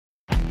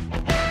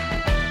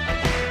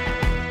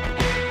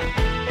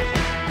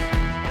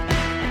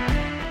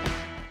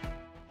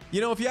You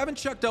know, if you haven't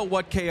checked out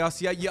What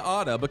Chaos yet, you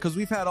oughta, because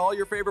we've had all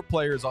your favorite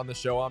players on the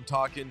show. I'm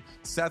talking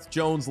Seth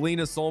Jones,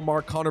 Lena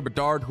Solmark, Connor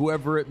Bedard,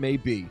 whoever it may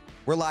be.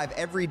 We're live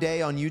every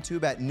day on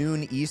YouTube at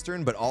noon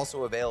Eastern, but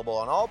also available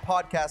on all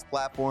podcast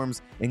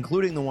platforms,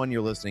 including the one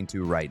you're listening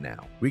to right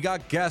now. We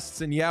got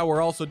guests, and yeah,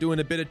 we're also doing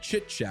a bit of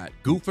chit-chat,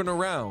 goofing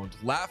around,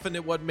 laughing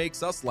at what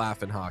makes us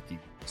laugh in hockey.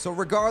 So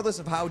regardless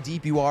of how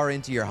deep you are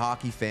into your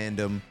hockey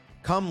fandom,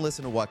 come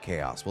listen to What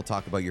Chaos. We'll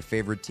talk about your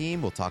favorite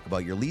team, we'll talk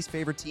about your least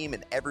favorite team,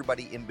 and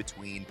everybody in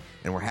between.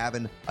 And we're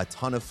having a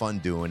ton of fun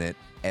doing it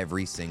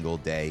every single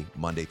day,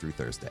 Monday through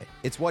Thursday.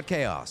 It's What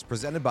Chaos,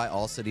 presented by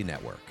All City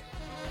Network.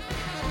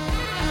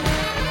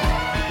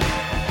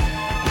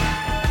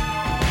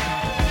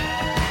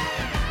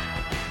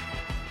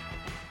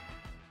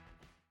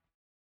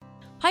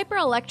 Piper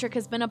Electric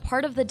has been a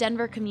part of the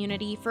Denver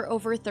community for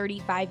over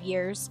 35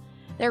 years.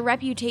 Their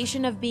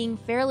reputation of being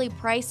fairly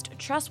priced,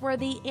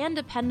 trustworthy, and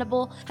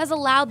dependable has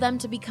allowed them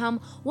to become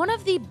one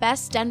of the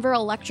best Denver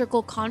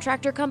electrical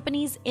contractor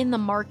companies in the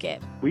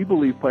market. We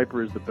believe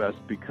Piper is the best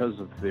because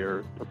of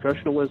their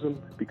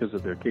professionalism, because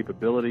of their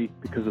capability,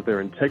 because of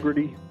their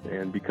integrity,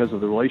 and because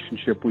of the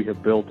relationship we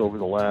have built over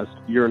the last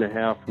year and a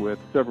half with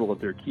several of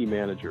their key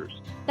managers.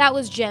 That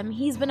was Jim.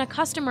 He's been a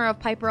customer of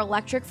Piper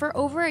Electric for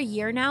over a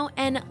year now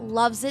and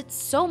loves it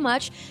so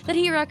much that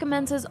he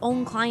recommends his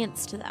own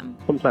clients to them.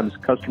 Sometimes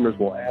customers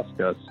will ask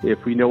us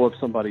if we know of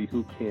somebody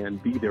who can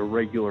be their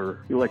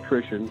regular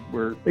electrician,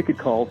 where they could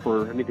call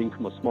for anything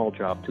from a small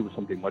job to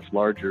something much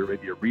larger,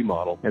 maybe a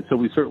remodel. And so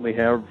we certainly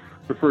have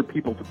referred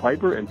people to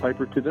Piper and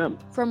Piper to them.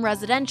 From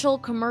residential,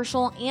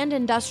 commercial, and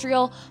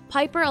industrial,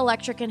 Piper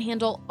Electric can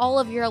handle all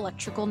of your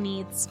electrical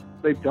needs.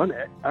 They've done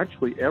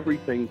actually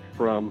everything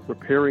from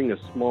repairing a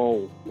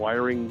small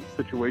wiring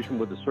situation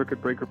with a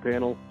circuit breaker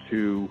panel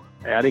to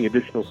adding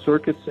additional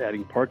circuits,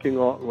 adding parking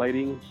lot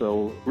lighting.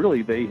 So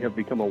really, they have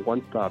become a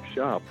one-stop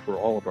shop for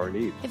all of our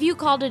needs. If you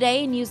call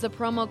today and use the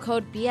promo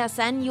code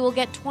BSN, you will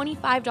get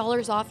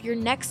 $25 off your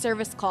next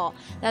service call.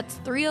 That's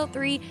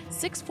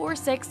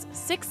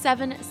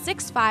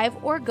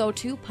 303-646-6765 or go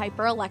to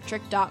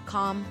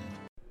piperelectric.com.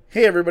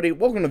 Hey everybody,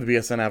 welcome to the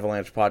BSN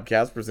Avalanche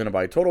podcast presented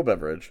by Total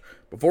Beverage.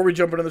 Before we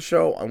jump into the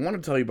show, I want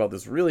to tell you about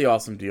this really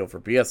awesome deal for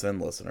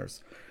BSN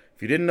listeners.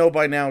 If you didn't know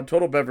by now,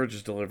 Total Beverage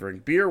is delivering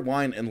beer,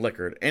 wine, and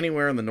liquor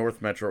anywhere in the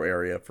North Metro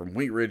area from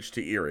Wheat Ridge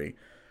to Erie.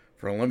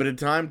 For a limited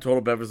time,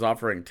 Total Bev is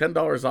offering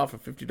 $10 off a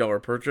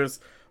 $50 purchase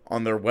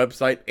on their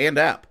website and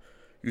app.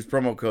 Use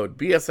promo code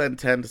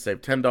BSN10 to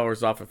save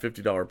 $10 off a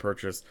 $50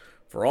 purchase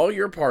for all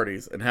your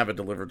parties and have it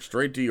delivered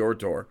straight to your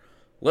door.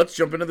 Let's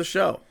jump into the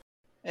show.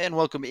 And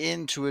welcome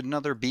into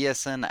another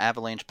BSN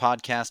Avalanche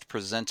podcast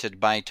presented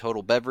by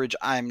Total Beverage.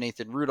 I'm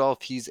Nathan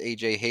Rudolph. He's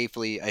AJ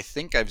Hafley. I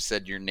think I've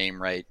said your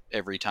name right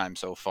every time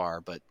so far,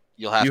 but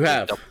you'll have to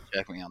double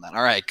check me on that.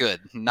 All right,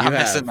 good. Not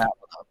messing that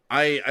one up.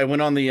 I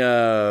went on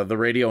the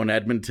radio in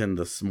Edmonton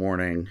this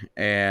morning,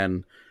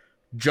 and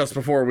just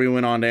before we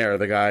went on air,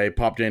 the guy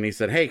popped in. He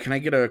said, "Hey, can I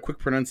get a quick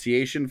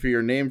pronunciation for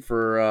your name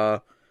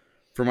for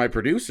my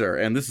producer?"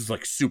 And this is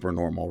like super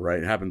normal,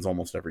 right? It happens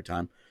almost every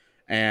time.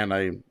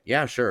 And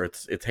yeah, sure,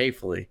 it's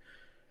Hafley.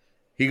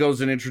 He goes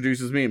and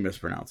introduces me and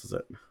mispronounces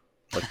it.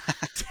 Like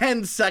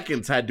 10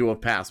 seconds had to have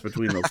passed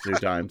between those two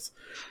times.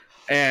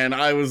 And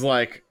I was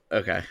like,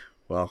 okay,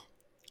 well.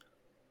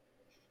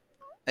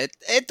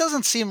 It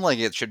doesn't seem like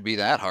it should be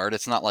that hard.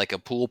 It's not like a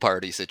pool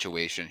party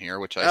situation here,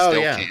 which I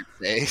can't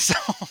say. So.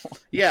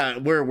 Yeah,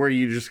 where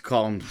you just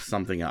call him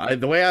something.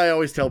 The way I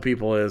always tell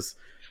people is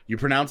you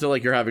pronounce it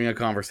like you're having a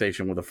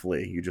conversation with a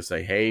flea. You just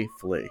say, "Hey,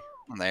 flea."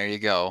 There you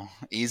go.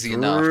 Easy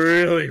enough.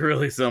 Really,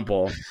 really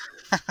simple.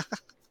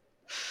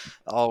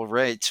 All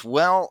right.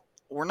 Well,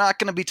 we're not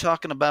going to be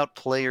talking about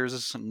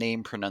players'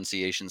 name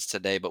pronunciations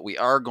today, but we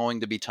are going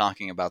to be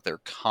talking about their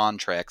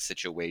contract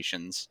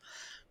situations.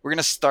 We're going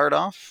to start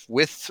off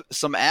with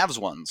some Avs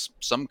ones.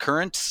 Some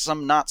current,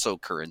 some not so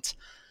current.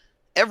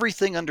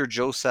 Everything under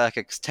Joe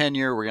Sakic's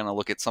tenure. We're going to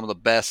look at some of the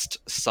best,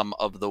 some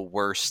of the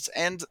worst,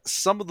 and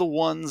some of the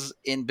ones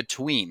in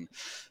between.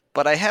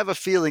 But I have a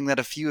feeling that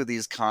a few of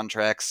these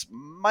contracts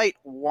might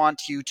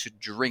want you to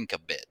drink a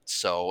bit.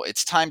 So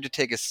it's time to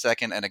take a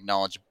second and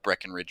acknowledge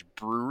Breckenridge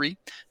Brewery,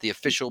 the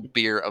official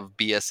beer of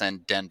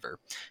BSN Denver.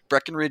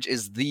 Breckenridge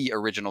is the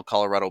original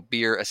Colorado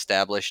beer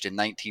established in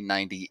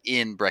 1990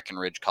 in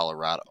Breckenridge,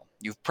 Colorado.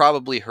 You've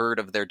probably heard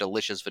of their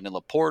delicious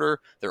vanilla porter,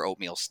 their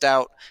oatmeal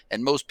stout,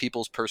 and most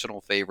people's personal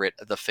favorite,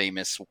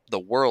 the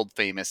world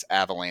famous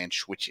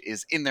Avalanche, which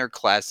is their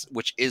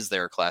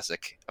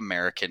classic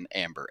American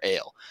Amber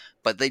Ale.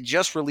 But they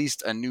just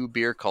released a new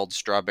beer called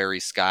Strawberry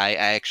Sky.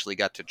 I actually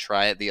got to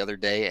try it the other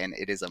day, and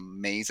it is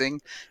amazing.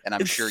 And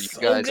I'm sure you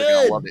guys are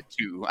going to love it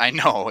too. I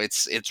know,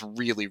 it's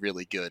really,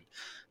 really good.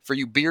 For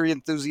you beer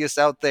enthusiasts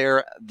out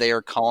there, they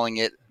are calling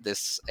it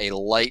this a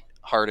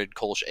light-hearted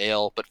Kolsch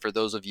ale, but for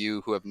those of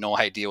you who have no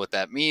idea what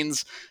that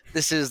means,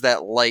 this is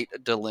that light,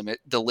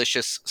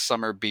 delicious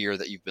summer beer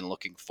that you've been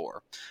looking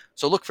for.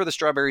 So look for the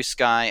Strawberry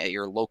Sky at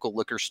your local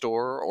liquor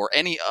store or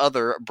any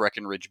other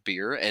Breckenridge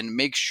beer, and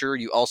make sure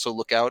you also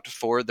look out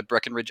for the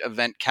Breckenridge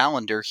event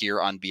calendar here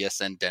on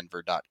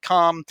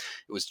bsndenver.com.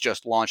 It was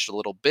just launched a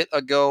little bit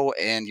ago,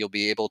 and you'll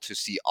be able to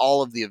see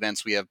all of the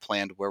events we have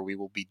planned where we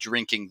will be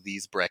drinking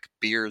these Breck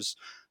beers.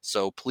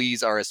 So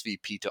please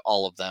RSVP to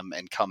all of them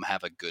and come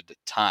have a good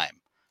time.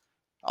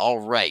 All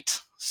right,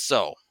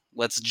 so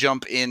let's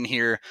jump in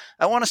here.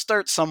 I want to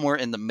start somewhere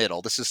in the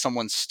middle. This is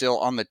someone still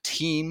on the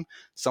team,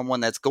 someone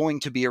that's going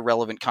to be a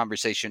relevant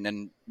conversation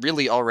and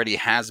really already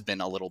has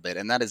been a little bit,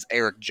 and that is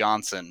Erik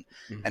Johnson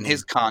and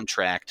his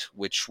contract,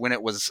 which when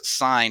it was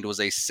signed was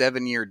a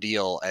 7-year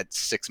deal at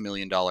 $6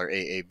 million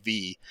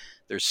AAV.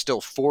 There's still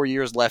 4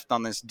 years left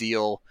on this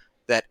deal.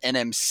 That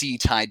NMC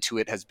tied to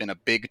it has been a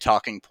big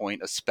talking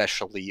point,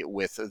 especially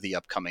with the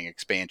upcoming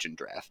expansion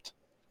draft.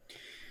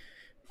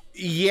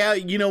 Yeah,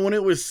 when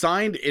it was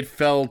signed, it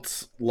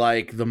felt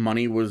like the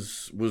money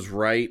was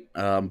right,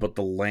 but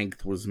the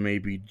length was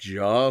maybe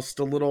just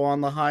a little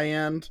on the high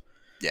end.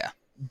 Yeah.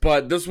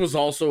 But this was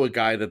also a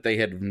guy that they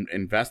had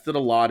invested a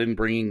lot in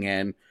bringing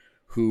in,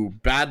 who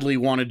badly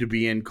wanted to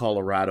be in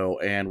Colorado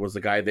and was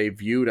a guy they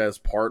viewed as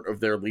part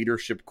of their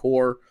leadership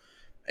core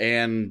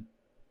and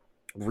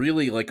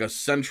really like a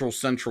central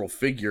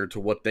figure to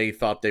what they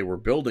thought they were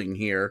building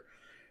here.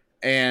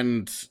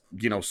 And,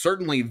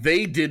 certainly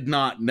they did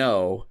not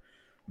know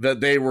that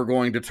they were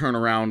going to turn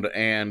around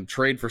and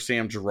trade for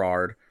Sam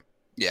Girard,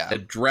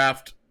 and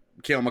draft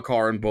Cale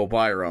Makar and Bo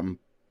Byram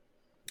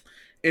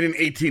in an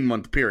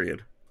 18-month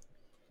period.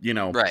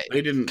 Right.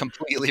 They didn't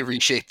completely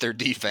reshape their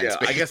defense.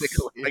 Yeah, I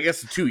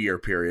guess a 2-year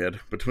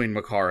period between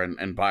Makar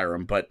and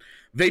Byram, but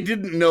they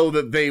didn't know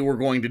that they were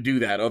going to do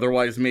that.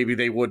 Otherwise, maybe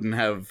they wouldn't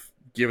have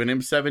given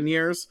him 7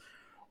 years.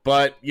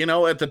 But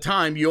at the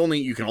time,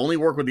 you can only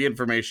work with the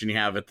information you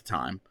have at the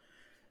time,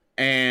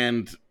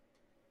 and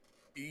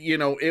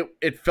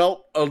it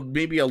felt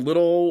maybe a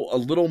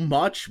little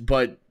much,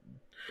 but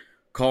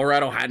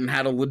Colorado hadn't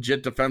had a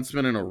legit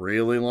defenseman in a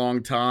really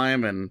long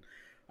time, and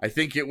I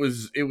think it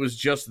was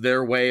just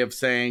their way of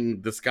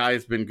saying, this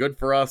guy's been good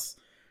for us.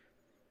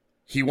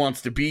 He wants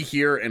to be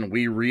here, and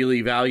we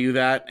really value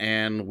that,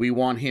 and we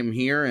want him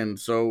here, and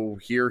so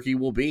here he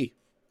will be.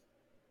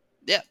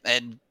 Yeah,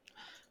 and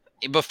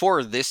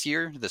before this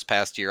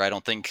past year, I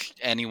don't think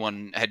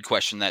anyone had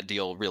questioned that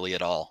deal really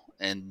at all.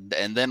 And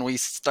then we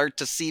start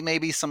to see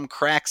maybe some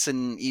cracks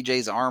in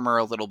EJ's armor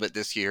a little bit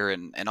this year,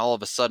 and all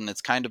of a sudden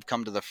it's kind of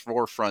come to the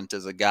forefront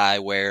as a guy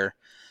where,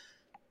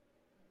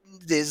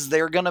 is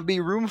there going to be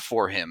room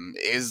for him?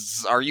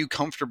 Are you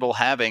comfortable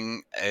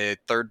having a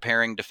third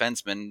pairing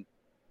defenseman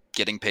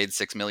getting paid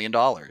 $6 million?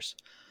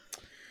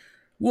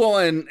 Well,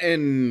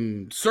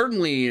 and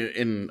certainly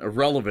in a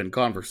relevant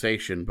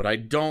conversation, but I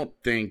don't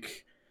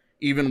think,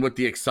 even with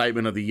the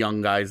excitement of the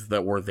young guys,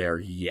 that we're there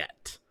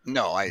yet.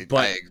 No, I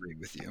agree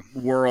with you.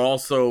 We're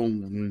also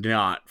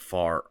not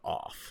far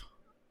off.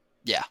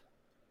 Yeah,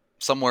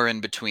 somewhere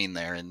in between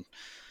there, and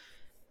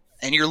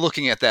you're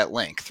looking at that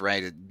length,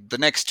 right? The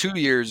next 2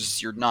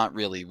 years, you're not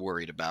really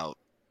worried about,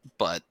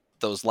 but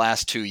those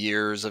last 2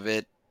 years of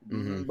it,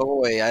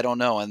 boy, I don't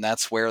know, and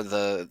that's where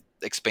the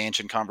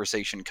expansion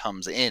conversation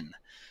comes in.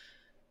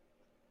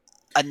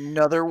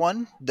 Another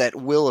one that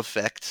will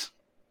affect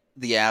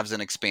the Avs in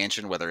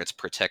expansion, whether it's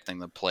protecting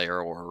the player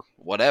or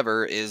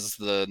whatever, is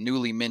the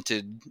newly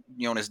minted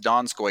Jonas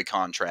Donskoy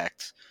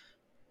contract.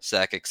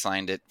 Sakic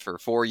signed it for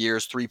 4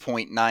 years,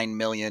 $3.9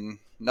 million.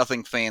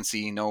 Nothing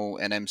fancy, no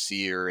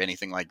NMC or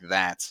anything like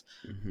that.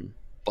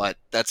 But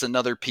that's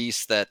another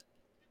piece that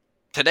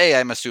today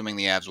I'm assuming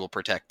the Avs will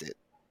protect it.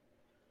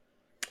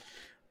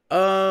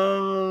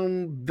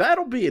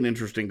 That'll be an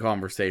interesting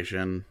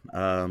conversation.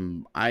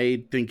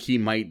 I think he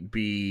might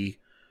be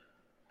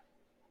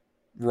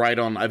right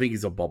on. I think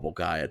he's a bubble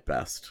guy at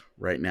best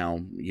right now,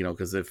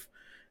 because if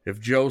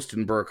Jost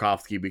and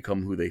Burakovsky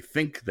become who they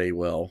think they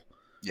will,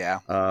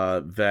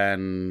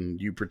 then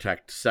you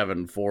protect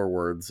 7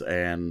 forwards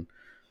and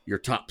your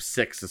top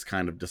 6 is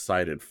kind of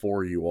decided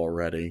for you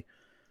already.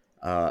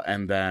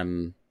 And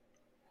then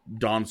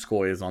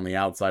Donskoy is on the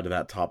outside of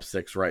that top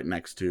 6 right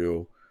next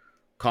to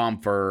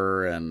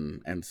Compher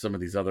and some of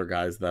these other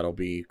guys that'll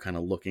be kind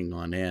of looking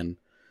on in,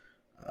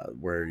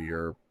 where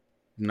you're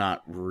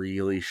not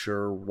really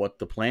sure what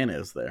the plan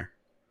is there.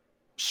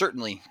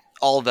 Certainly,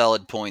 all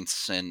valid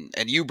points, and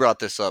you brought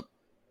this up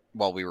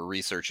while we were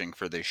researching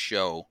for this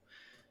show.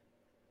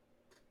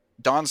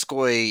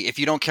 Donskoy, if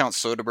you don't count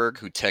Soderberg,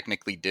 who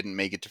technically didn't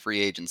make it to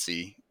free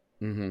agency,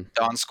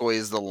 Donskoy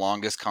is the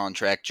longest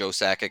contract Joe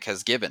Sakic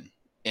has given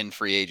in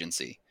free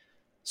agency.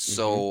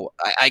 So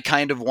I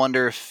kind of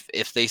wonder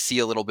if they see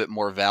a little bit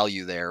more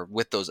value there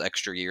with those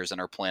extra years and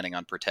are planning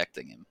on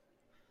protecting him.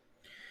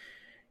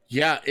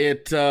 Yeah,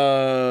 it's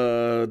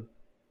a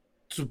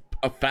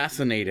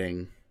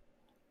fascinating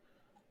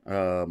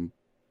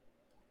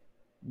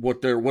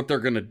what they're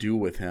gonna do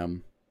with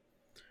him,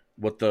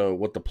 what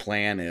the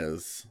plan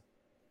is.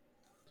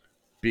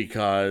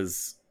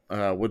 because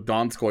with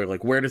Donskoy,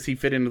 like, where does he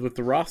fit in with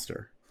the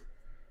roster?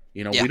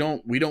 You know, Yeah.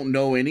 we don't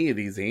know any of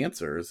these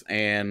answers,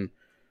 and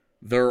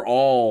they're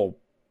all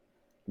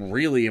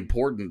really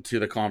important to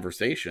the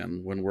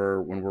conversation when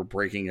we're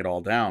breaking it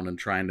all down and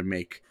trying to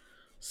make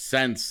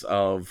sense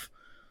of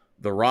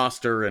the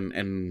roster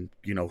and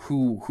you know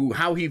who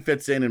how he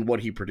fits in and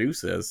what he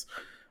produces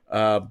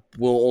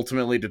will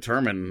ultimately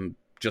determine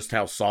just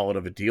how solid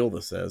of a deal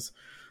this is.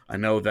 I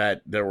know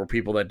that there were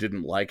people that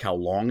didn't like how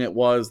long it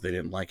was. They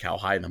didn't like how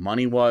high the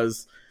money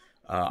was.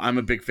 I'm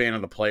a big fan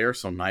of the player,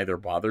 so neither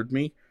bothered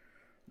me.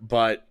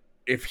 But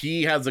if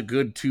he has a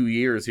good 2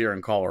 years here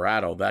in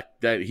Colorado,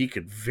 that he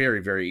could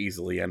very, very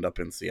easily end up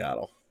in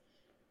Seattle.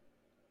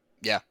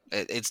 Yeah,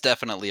 it's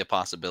definitely a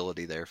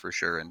possibility there for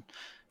sure.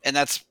 And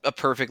that's a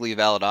perfectly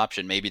valid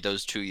option. Maybe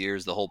those 2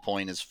 years, the whole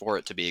point is for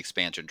it to be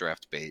expansion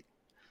draft bait.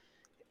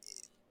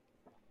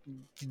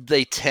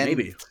 They tend,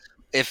 Maybe.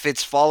 if it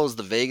follows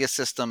the Vegas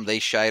system, they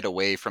shied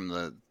away from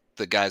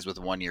the guys with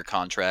 1 year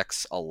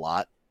contracts a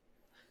lot.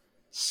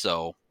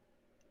 So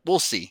we'll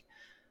see.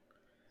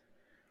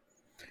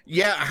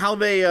 Yeah,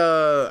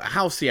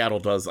 how Seattle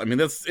does. I mean,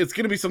 it's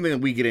going to be something that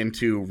we get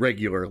into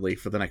regularly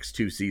for the next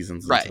 2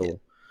 seasons until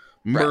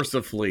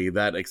mercifully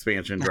that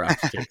expansion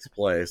draft takes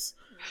place.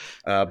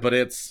 But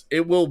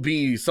it will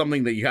be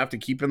something that you have to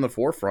keep in the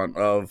forefront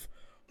of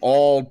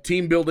all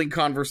team building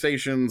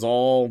conversations,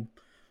 all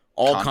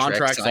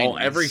contracts, all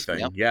everything.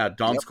 Yep. Yeah,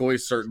 Donskoy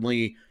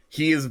certainly,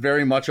 he is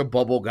very much a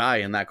bubble guy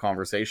in that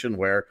conversation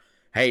where,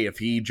 hey, if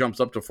he jumps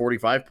up to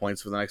 45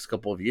 points for the next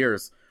couple of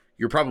years,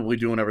 you're probably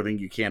doing everything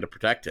you can to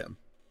protect him.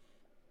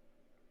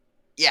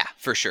 Yeah,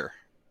 for sure.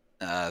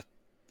 That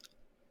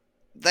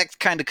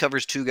kind of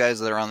covers 2 guys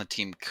that are on the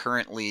team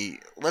currently.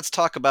 Let's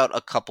talk about a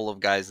couple of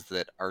guys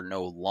that are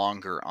no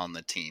longer on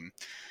the team.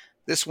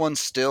 This one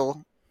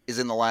still is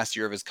in the last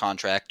year of his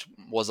contract,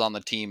 was on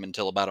the team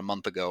until about a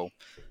month ago.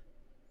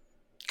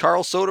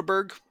 Carl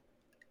Soderberg,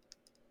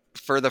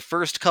 for the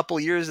first couple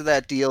years of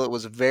that deal, it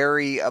was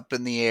very up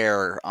in the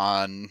air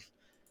on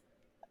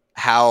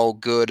how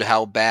good,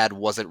 how bad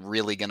was it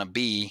really going to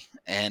be.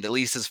 And at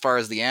least as far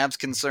as the Avs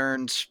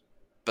concerned,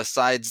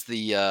 besides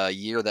the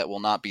year that will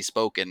not be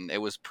spoken, it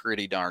was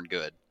pretty darn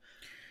good.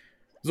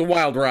 It was a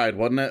wild ride,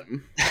 wasn't it?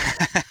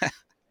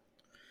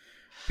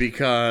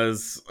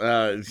 Because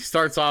he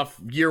starts off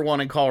year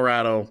 1 in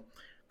Colorado,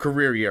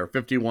 career year,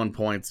 51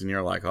 points, and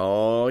you're like,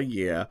 oh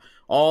yeah.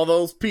 All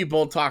those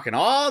people talking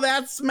all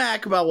that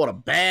smack about what a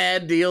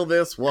bad deal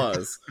this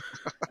was.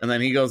 And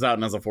then he goes out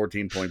and has a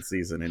 14-point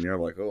season, and you're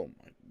like, oh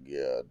my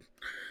God.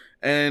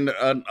 And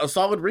a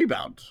solid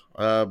rebound.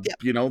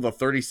 You know, the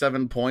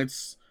 37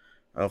 points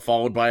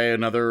followed by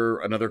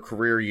another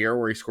career year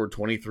where he scored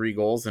 23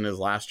 goals in his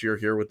last year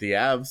here with the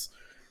Avs.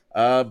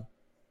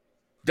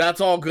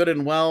 That's all good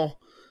and well.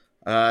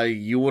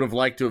 You would have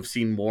liked to have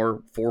seen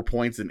more. 4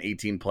 points in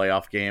 18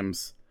 playoff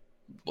games.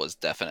 Was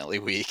definitely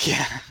weak,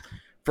 yeah.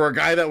 For a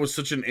guy that was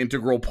such an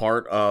integral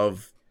part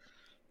of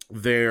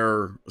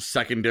their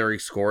secondary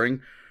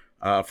scoring,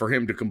 for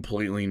him to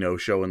completely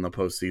no-show in the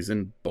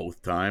postseason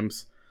both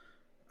times,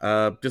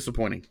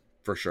 disappointing,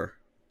 for sure.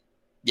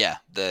 Yeah,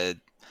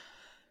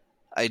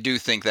 I do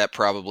think that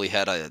probably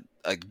had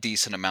a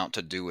decent amount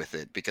to do with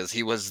it, because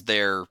he was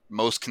their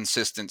most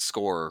consistent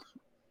scorer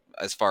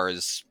as far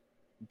as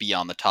be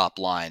on the top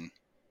line.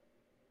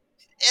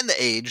 And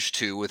the age,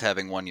 too, with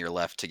having 1 year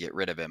left to get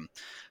rid of him.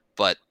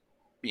 But,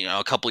 you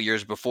know, a couple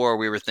years before,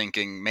 we were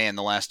thinking, man,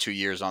 the last 2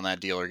 years on that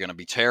deal are going to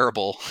be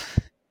terrible.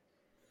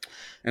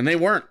 And they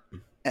weren't.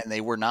 And they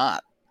were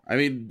not. I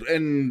mean,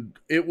 and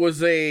it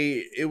was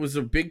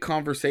a big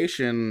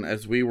conversation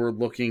as we were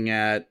looking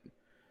at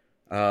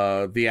the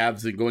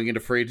Avs going into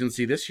free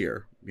agency this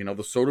year. You know,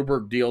 the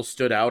Soderberg deal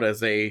stood out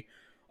as a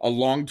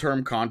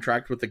long-term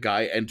contract with the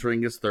guy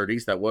entering his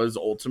 30s that was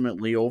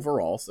ultimately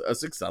overall a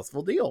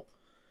successful deal.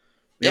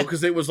 You know,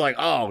 because it was like,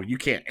 oh, you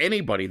can't,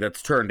 anybody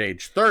that's turned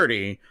age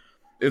 30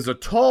 is a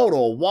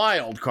total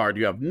wild card.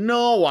 You have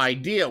no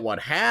idea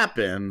what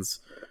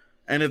happens.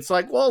 And it's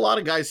like, well, a lot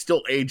of guys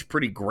still age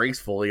pretty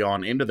gracefully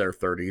on into their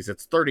 30s.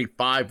 It's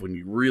 35 when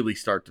you really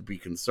start to be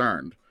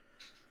concerned.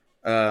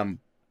 But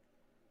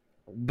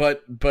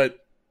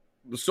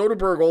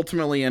Soderberg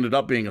ultimately ended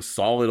up being a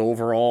solid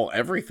overall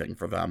everything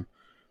for them.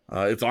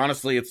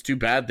 It's too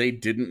bad they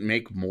didn't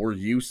make more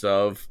use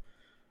of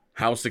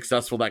how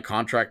successful that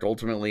contract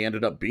ultimately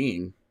ended up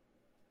being.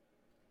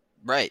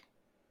 Right.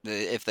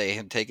 If they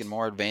had taken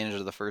more advantage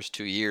of the first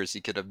 2 years,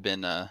 he could have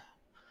been an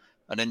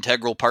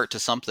integral part to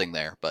something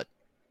there, but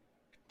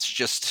it's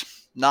just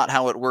not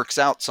how it works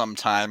out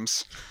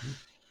sometimes.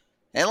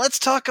 And let's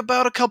talk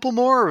about a couple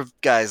more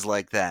guys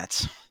like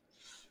that.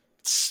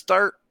 Let's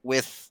start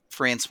with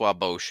Francois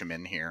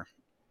Beauchemin here.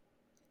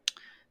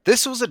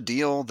 This was a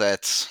deal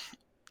that,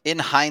 in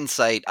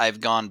hindsight,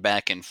 I've gone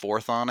back and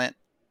forth on it.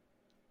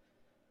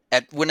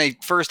 When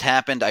it first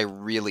happened, I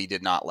really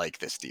did not like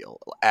this deal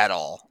at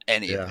all,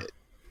 any of it.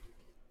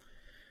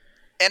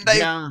 And I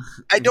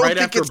don't right think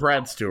after it's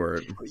Brad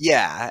Stewart.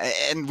 Yeah,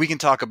 and we can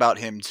talk about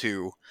him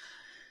too.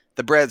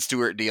 The Brad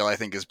Stewart deal, I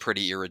think, is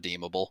pretty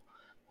irredeemable.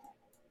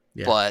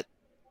 Yeah. But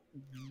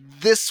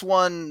this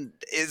one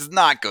is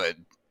not good.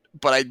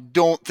 But I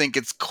don't think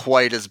it's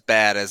quite as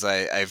bad as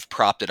I've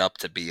propped it up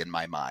to be in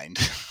my mind.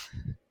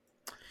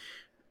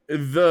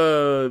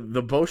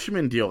 The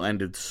Boschman deal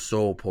ended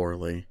so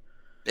poorly.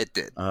 It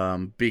did.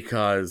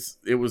 Because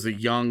it was a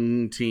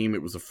young team,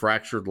 it was a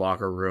fractured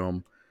locker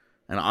room,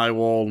 and I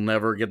will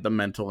never get the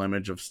mental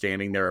image of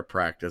standing there at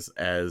practice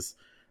as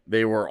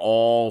they were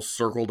all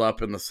circled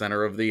up in the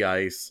center of the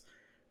ice,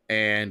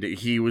 and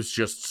he was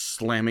just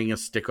slamming a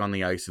stick on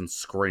the ice and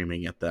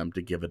screaming at them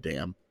to give a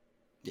damn.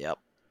 Yep.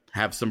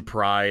 Have some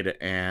pride,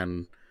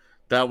 and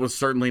that was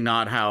certainly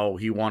not how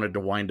he wanted to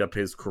wind up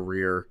his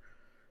career.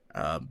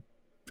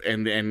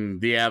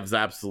 And the Avs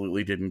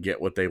absolutely didn't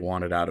get what they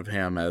wanted out of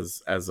him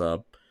as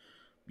a,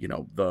 you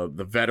know,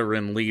 the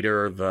veteran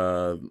leader,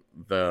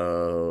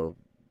 the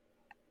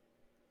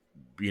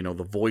you know,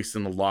 the voice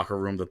in the locker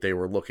room that they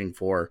were looking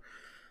for.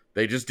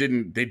 They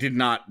did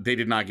not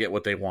get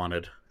what they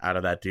wanted out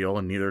of that deal,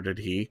 and neither did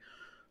he.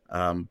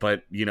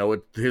 But, you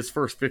know, his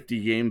first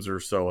 50 games or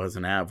so as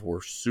an Av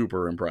were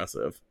super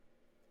impressive.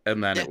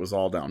 And then it was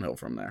all downhill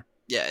from there.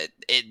 Yeah,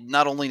 it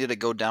not only did it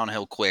go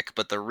downhill quick,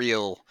 but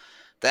the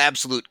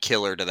absolute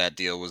killer to that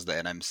deal was the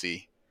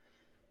NMC.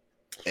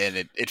 And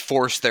it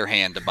forced their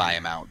hand to buy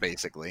him out,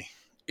 basically.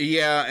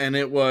 Yeah, and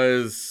it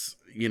was,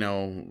 you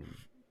know,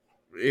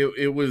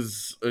 it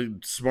was a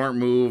smart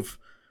move.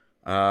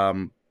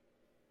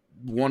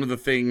 One of the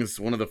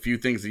few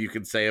things that you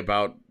could say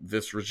about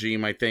this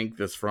regime, I think,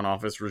 this front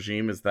office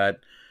regime, is that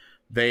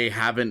they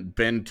haven't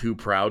been too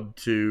proud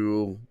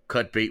to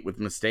cut bait with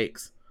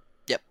mistakes.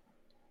 Yep.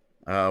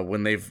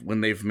 When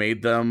they've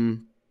made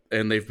them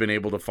and they've been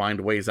able to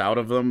find ways out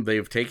of them,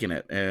 they've taken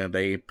it, and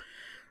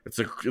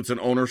it's an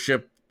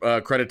ownership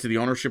credit to the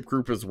ownership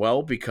group as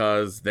well,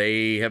 because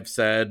they have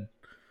said,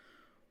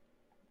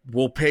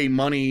 we'll pay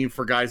money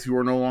for guys who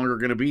are no longer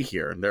going to be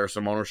here. And there are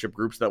some ownership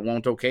groups that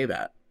won't okay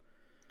that.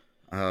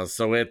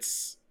 So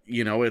it's,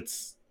 you know,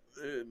 it's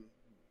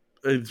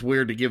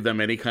weird to give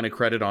them any kind of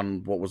credit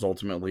on what was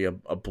ultimately a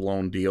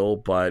blown deal,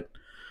 but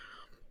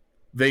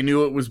they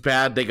knew it was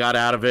bad. They got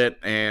out of it,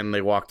 and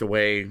they walked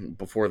away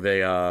before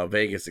the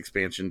Vegas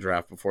expansion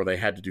draft, before they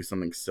had to do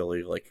something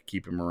silly like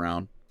keep him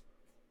around.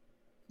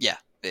 Yeah,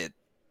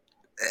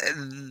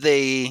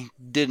 they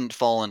didn't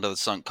fall into the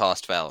sunk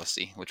cost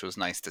fallacy, which was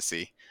nice to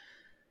see.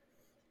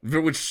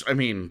 Which, I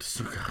mean,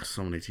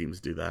 so many teams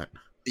do that.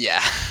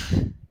 Yeah.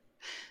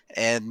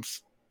 And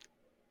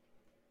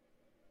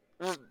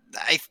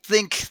I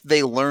think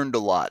they learned a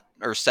lot,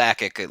 or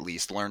Sakic at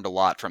least learned a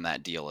lot from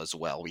that deal as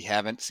well. We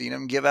haven't seen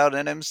him give out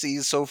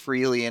NMCs so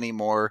freely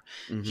anymore.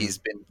 Mm-hmm. He's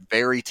been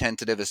very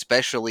tentative,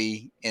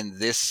 especially in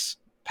this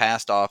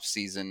past off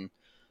season,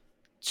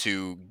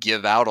 to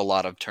give out a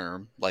lot of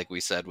term, like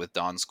we said with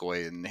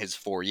Donskoy, and his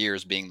 4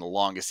 years being the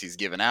longest he's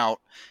given out.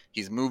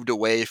 He's moved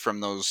away from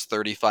those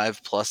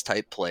 35-plus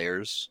type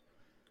players.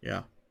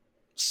 Yeah.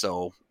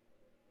 So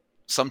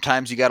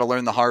sometimes you got to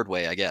learn the hard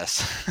way, I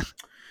guess.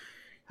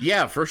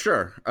 Yeah, for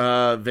sure.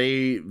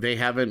 They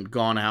haven't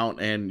gone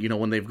out, and, you know,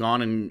 when they've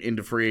gone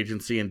into free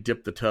agency and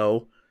dipped the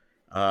toe,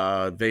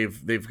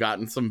 they've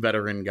gotten some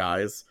veteran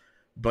guys,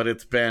 but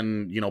it's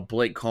been, you know,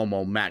 Blake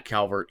Como, Matt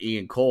Calvert,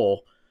 Ian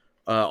Cole,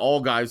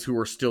 all guys who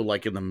are still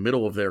like in the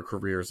middle of their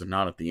careers and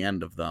not at the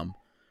end of them,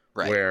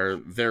 right, where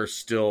there's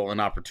still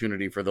an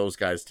opportunity for those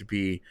guys to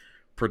be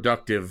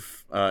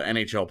productive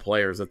NHL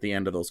players at the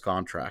end of those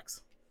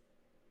contracts.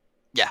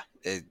 Yeah,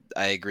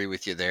 I agree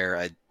with you there.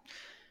 I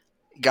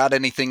got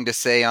anything to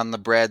say on the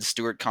Brad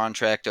Stewart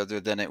contract other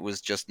than it was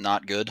just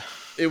not good?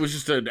 It was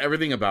just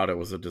everything about it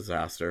was a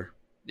disaster.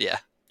 Yeah.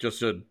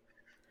 Just a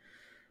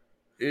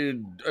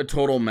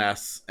total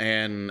mess,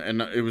 and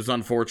it was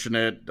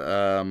unfortunate.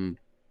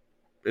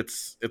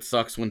 It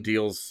sucks when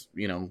deals,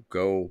 you know,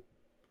 go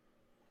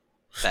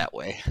that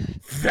way,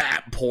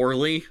 that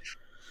poorly.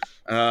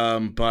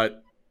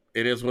 But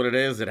it is what it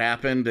is. It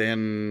happened,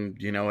 and,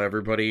 you know,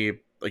 everybody,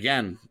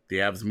 again, the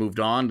Avs moved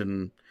on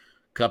and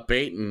cut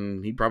bait,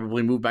 and he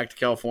probably moved back to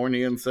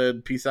California and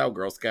said, "Peace out,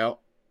 Girl Scout."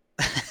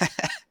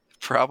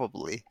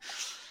 Probably.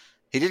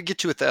 He did get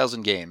to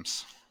 1,000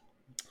 games.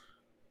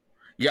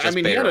 Yeah, I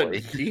mean,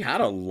 he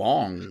had a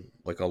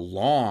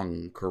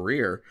long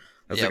career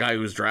as a guy who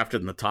was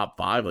drafted in the top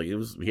 5. Like,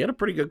 he had a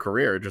pretty good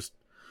career. It just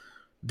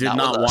did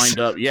not wind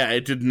up. Yeah,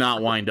 it did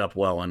not wind up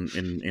well in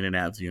an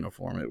Avs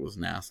uniform. It was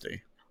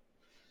nasty.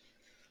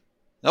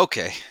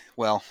 Okay,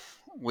 well,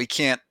 we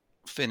can't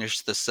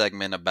finish the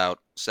segment about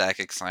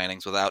Sakic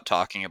signings without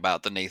talking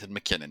about the Nathan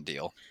MacKinnon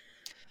deal.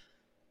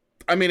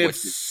 I mean,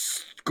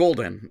 it's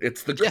golden.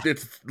 It's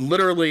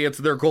literally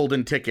their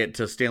golden ticket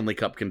to Stanley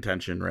Cup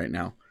contention right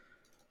now.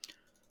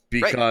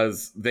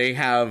 Because they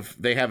have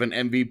an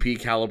MVP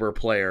caliber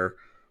player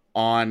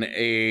on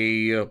a,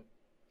 you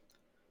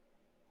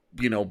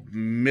know,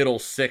 middle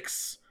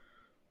six,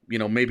 you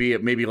know,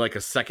 maybe like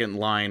a second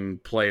line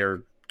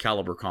player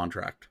caliber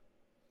contract.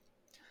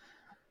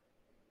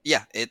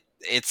 Yeah,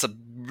 it's a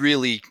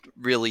really,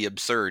 really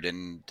absurd,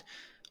 and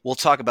we'll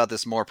talk about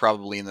this more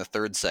probably in the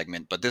third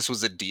segment, but this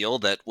was a deal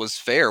that was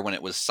fair when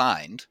it was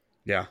signed.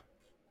 Yeah.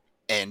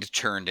 and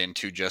turned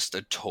into just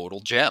a total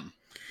gem.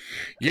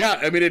 Yeah,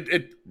 I mean,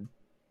 it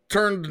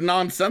turned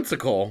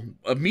nonsensical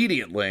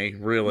immediately,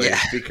 really,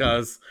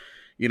 because,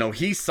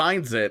 he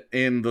signs it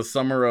in the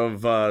summer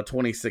of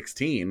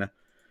 2016.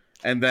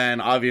 And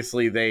then,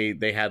 obviously,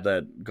 they had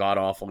that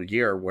god-awful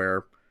year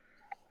where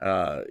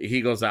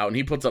he goes out and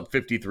he puts up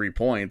 53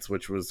 points,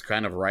 which was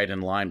kind of right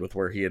in line with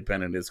where he had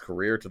been in his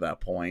career to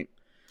that point.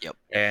 Yep.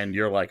 And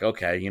you're like,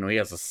 okay, he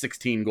has a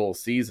 16-goal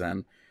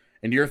season.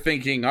 And you're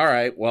thinking, all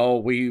right,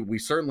 well, we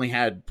certainly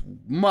had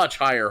much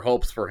higher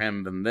hopes for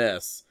him than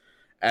this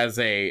as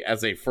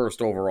a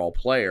first overall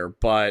player.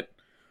 But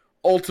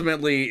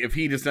ultimately, if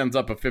he just ends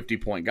up a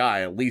 50-point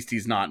guy, at least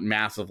he's not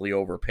massively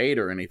overpaid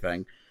or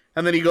anything.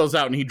 And then he goes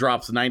out and he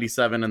drops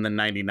 97 and then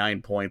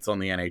 99 points on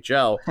the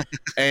NHL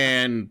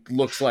and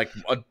looks like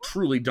a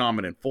truly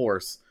dominant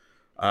force.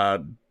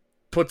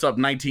 Puts up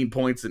 19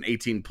 points in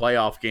 18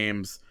 playoff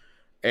games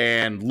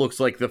and looks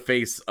like the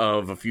face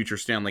of a future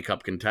Stanley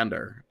Cup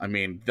contender. I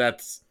mean,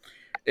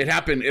 it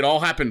happened. It all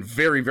happened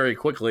very, very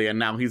quickly. And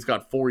now he's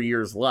got 4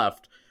 years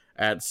left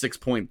at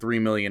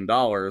 $6.3 million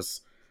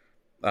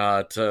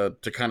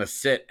to kind of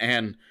sit.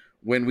 And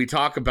when we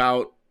talk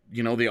about, the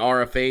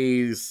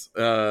RFAs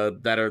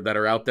that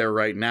are out there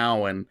right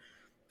now and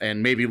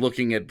maybe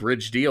looking at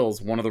bridge deals,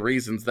 one of the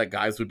reasons that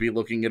guys would be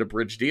looking at a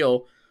bridge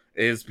deal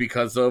is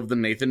because of the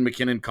Nathan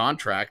MacKinnon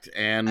contract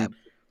and Absolutely.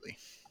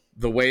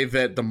 The way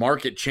that the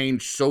market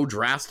changed so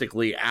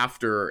drastically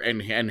after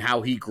and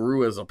how he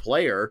grew as a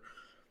player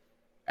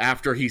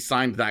after he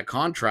signed that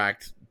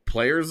contract.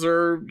 Players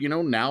are,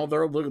 now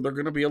they're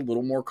going to be a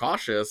little more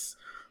cautious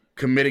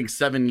committing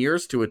 7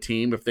 years to a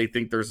team if they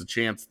think there's a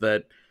chance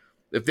that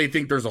if they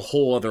think there's a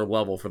whole other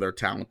level for their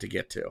talent to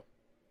get to.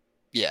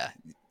 Yeah.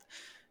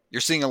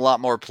 You're seeing a lot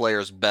more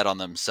players bet on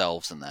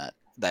themselves in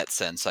that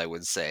sense, I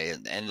would say.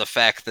 And the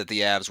fact that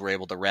the Avs were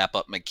able to wrap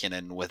up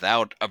MacKinnon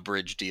without a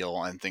bridge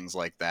deal and things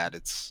like that,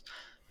 it's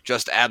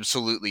just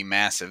absolutely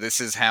massive.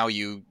 This is how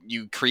you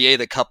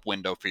create a cup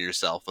window for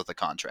yourself with a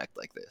contract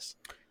like this.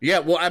 Yeah,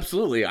 well,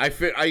 absolutely. I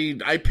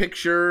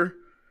picture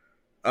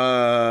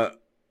Joe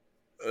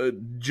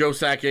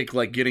Sakic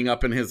like getting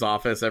up in his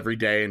office every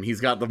day and he's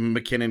got the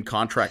MacKinnon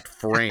contract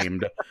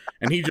framed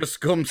and he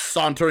just comes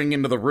sauntering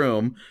into the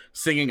room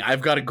singing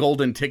 "I've Got a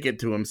Golden Ticket"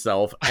 to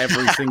himself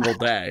every single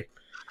day.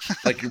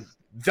 Like,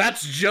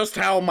 that's just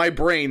how my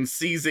brain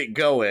sees it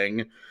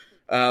going,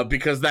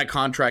 because that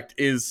contract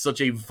is such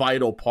a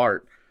vital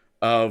part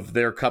of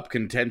their cup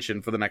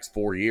contention for the next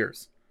 4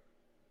 years.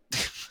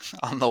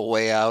 On the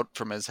way out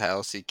from his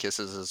house, he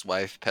kisses his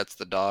wife, pets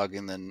the dog,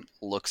 and then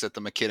looks at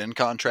the MacKinnon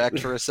contract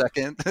for a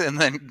second, and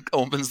then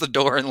opens the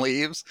door and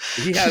leaves.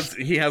 He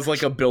has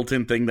like a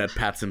built-in thing that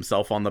pats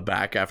himself on the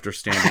back after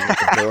standing at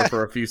the door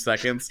for a few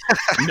seconds,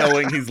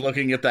 knowing he's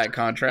looking at that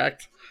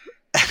contract.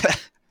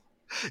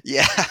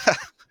 Yeah.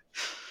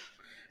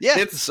 Yeah,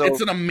 it's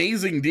an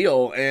amazing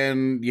deal,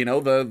 and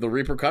the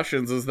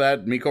repercussions is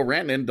that Mikko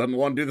Rantanen doesn't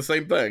want to do the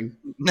same thing.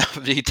 No,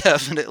 he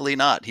definitely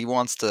not. He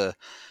wants to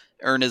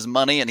earn his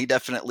money, and he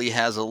definitely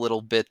has a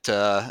little bit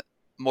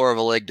more of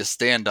a leg to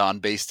stand on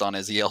based on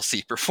his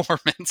ELC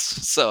performance.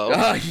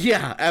 So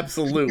yeah,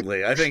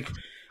 absolutely. I think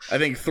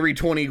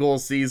 320 goal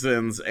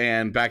seasons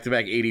and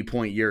back-to-back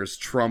 80-point years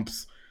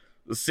trumps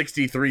the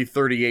 63,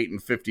 38,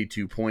 and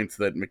 52 points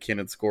that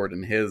MacKinnon scored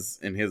in his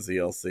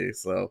ELC.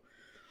 So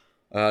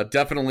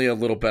definitely a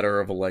little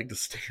better of a leg to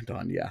stand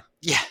on. Yeah.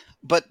 Yeah.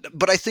 But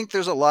I think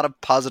there's a lot of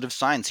positive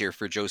signs here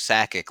for Joe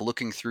Sakic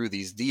looking through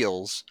these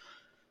deals.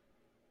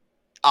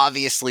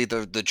 Obviously,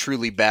 the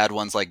truly bad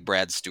ones like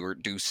Brad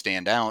Stewart do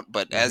stand out,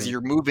 but as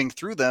you're moving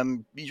through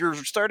them, you're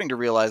starting to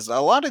realize a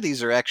lot of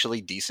these are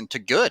actually decent to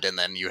good, and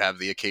then you have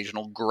the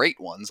occasional great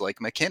ones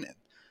like MacKinnon.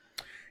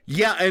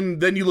 Yeah,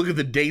 and then you look at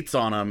the dates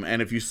on him,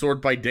 and if you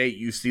sort by date,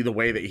 you see the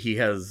way that he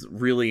has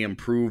really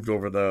improved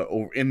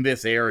in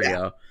this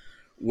area,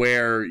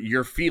 where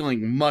you're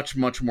feeling much,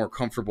 much more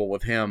comfortable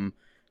with him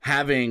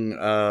having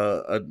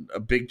a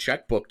big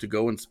checkbook to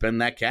go and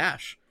spend that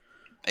cash.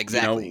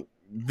 Exactly.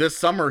 This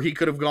summer, he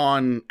could have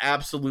gone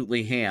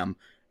absolutely ham.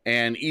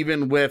 And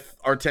even with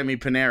Artemi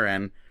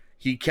Panarin,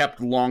 he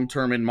kept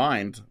long-term in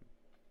mind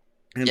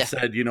and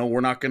said,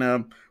 we're not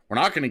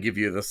gonna give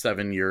you the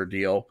 7-year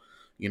deal.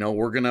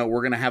 We're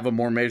gonna have a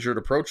more measured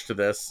approach to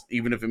this,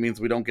 even if it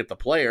means we don't get the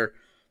player.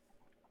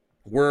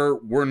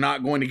 We're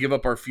not going to give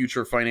up our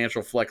future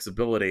financial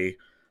flexibility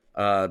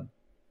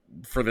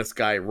for this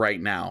guy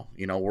right now.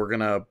 We're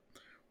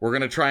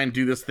gonna try and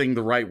do this thing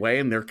the right way,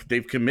 and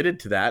they've committed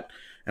to that.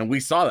 And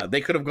we saw that.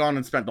 They could have gone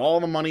and spent all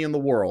the money in the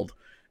world.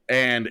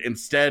 And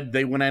instead,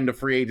 they went into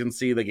free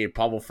agency. They gave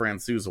Pavel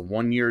Francouz a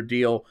 1-year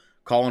deal.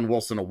 Colin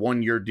Wilson a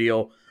 1-year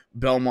deal.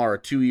 Belmar a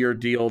 2-year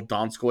deal.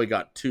 Donskoy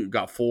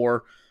got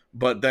 4.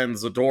 But then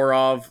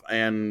Zadorov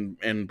and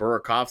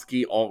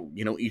Burakovsky all,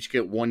 each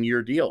get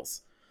 1-year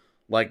deals.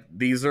 Like,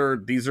 these are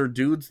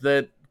dudes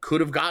that could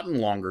have gotten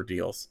longer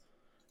deals.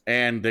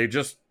 And they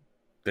just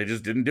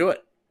didn't do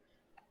it.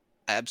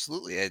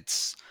 Absolutely.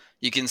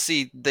 You can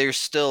see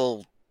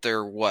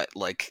they're what,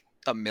 like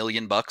 $1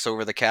 million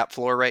over the cap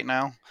floor right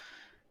now?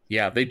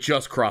 Yeah, they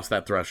just crossed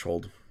that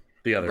threshold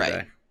the other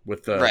day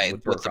with the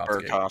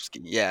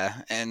Burakovsky.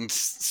 Yeah, and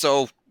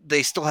so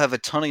they still have a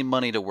ton of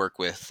money to work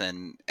with,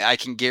 and I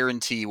can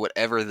guarantee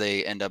whatever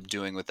they end up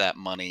doing with that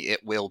money,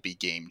 it will be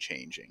game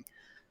changing.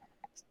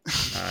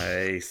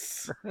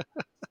 Nice.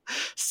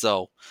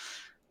 So,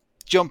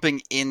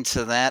 jumping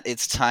into that,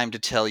 it's time to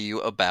tell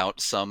you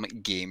about some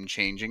game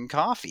changing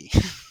coffee.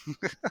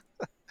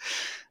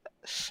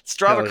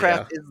 Strava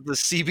Craft is the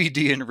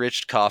CBD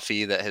enriched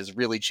coffee that has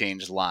really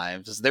changed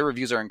lives. Their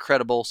reviews are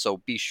incredible, so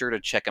be sure to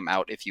check them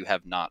out if you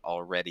have not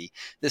already.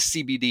 This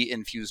CBD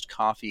infused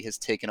coffee has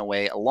taken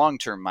away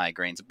long-term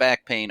migraines,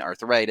 back pain,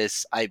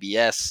 arthritis,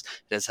 IBS.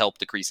 It has helped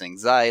decrease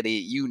anxiety.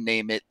 You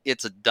name it,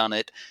 it's done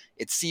it.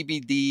 It's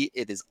CBD,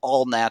 it is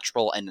all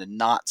natural and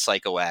not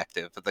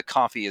psychoactive. The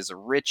coffee is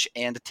rich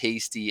and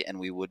tasty, and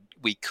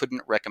we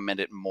couldn't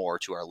recommend it more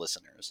to our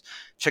listeners.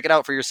 Check it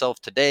out for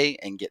yourself today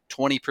and get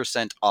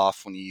 20%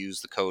 off when you use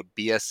the code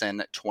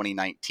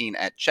BSN2019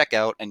 at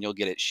checkout, and you'll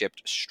get it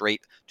shipped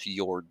straight to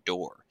your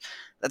door.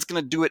 That's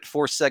going to do it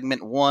for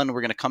segment 1.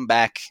 We're going to come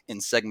back in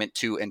segment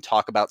 2 and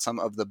talk about some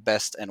of the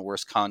best and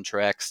worst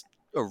contracts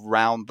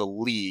around the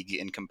league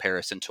in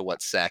comparison to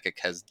what Sakic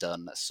has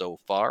done so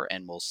far,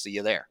 and we'll see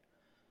you there.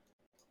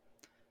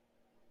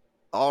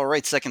 All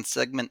right, second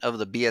segment of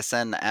the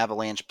BSN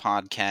Avalanche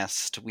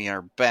podcast. We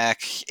are back.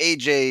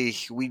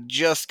 AJ, we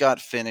just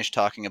got finished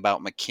talking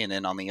about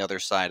MacKinnon on the other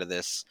side of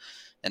this,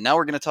 and now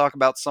we're going to talk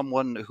about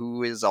someone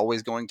who is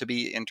always going to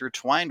be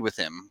intertwined with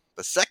him.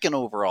 The second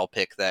overall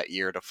pick that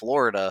year to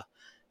Florida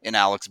in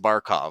Alex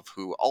Barkov,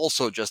 who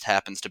also just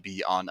happens to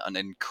be on an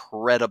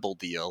incredible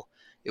deal.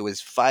 It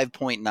was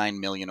 $5.9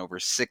 million over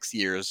 6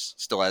 years,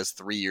 still has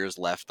 3 years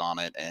left on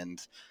it,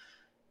 and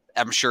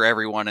I'm sure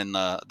everyone in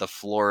the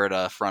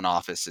Florida front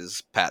office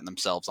is patting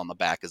themselves on the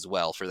back as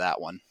well for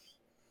that one.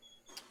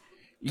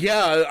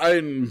 Yeah,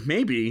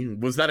 maybe.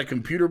 Was that a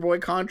computer boy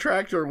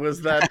contract or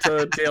was that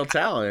Dale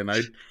Talon?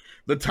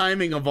 The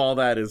timing of all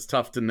that is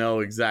tough to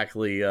know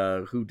exactly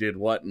who did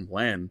what and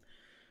when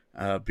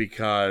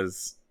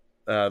because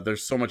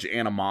there's so much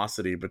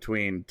animosity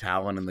between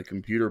Talon and the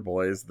computer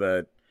boys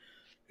that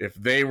if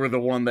they were the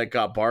one that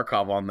got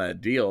Barkov on that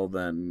deal,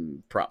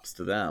 then props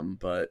to them.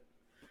 But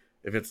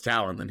if it's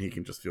Talon, then he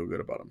can just feel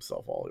good about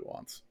himself all he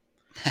wants.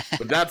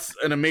 But that's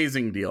an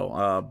amazing deal.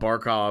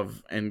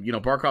 Barkov, and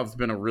Barkov's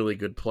been a really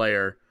good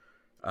player,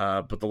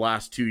 but the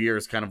last 2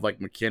 years, kind of like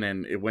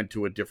MacKinnon, it went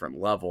to a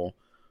different level.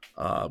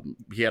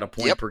 He had a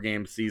point per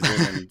game season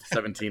in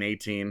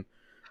 17-18,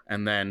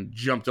 and then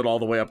jumped it all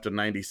the way up to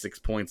 96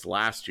 points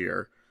last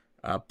year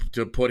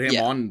to put him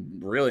on,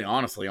 really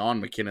honestly, on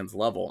MacKinnon's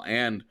level,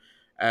 and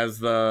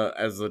as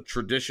a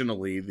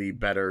traditionally the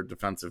better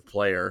defensive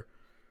player.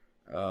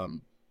 I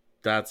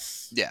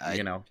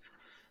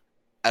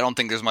don't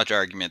think there's much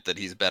argument that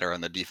he's better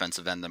on the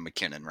defensive end than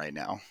MacKinnon right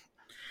now.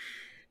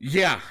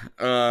 Yeah.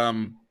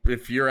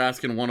 If you're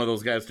asking one of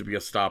those guys to be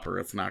a stopper,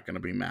 it's not going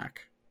to be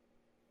Mac.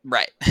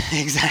 Right.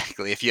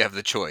 Exactly. If you have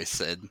the choice.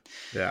 And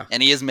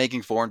he is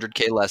making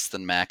 $400K less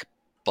than Mac,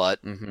 but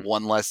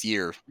one less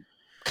year.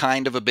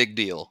 Kind of a big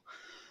deal.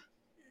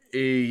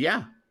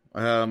 Yeah.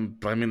 I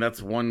mean,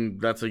 that's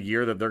a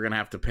year that they're going to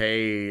have to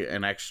pay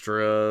an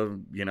extra,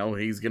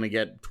 he's going to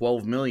get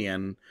 $12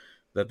 million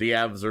that the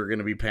Avs are going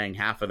to be paying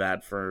half of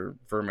that for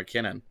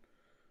MacKinnon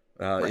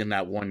in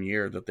that 1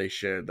 year that they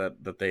share,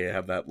 that they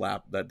have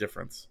that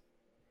difference.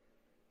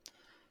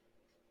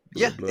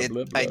 Blah, blah,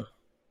 blah, blah.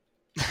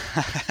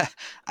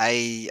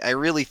 I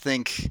really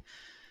think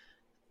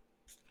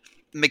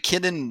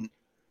MacKinnon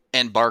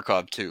and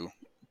Barkov too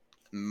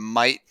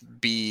might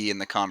be in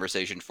the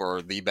conversation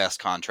for the best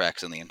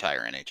contracts in the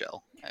entire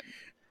NHL.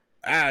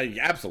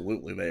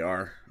 Absolutely they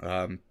are.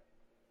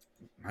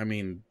 I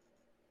mean,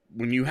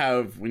 when you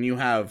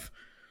have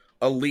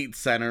elite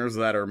centers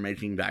that are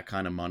making that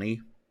kind of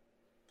money,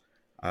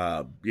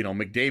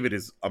 McDavid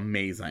is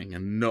amazing,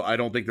 and no, I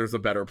don't think there's a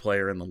better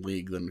player in the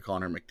league than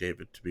Connor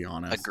McDavid, to be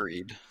honest.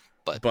 Agreed.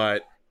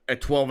 But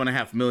at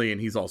 $12.5 million,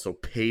 he's also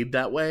paid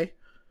that way.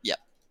 Yeah.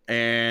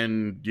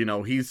 And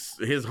his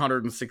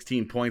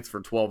 116 points for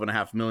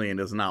 $12.5 million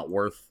is not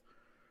worth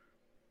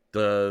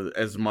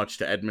as much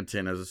to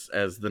Edmonton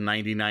as the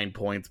 99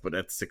 points, but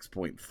at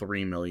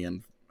 $6.3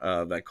 million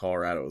that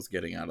Colorado is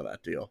getting out of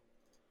that deal.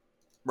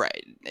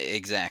 Right,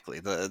 exactly.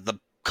 The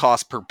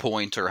cost per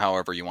point, or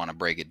however you want to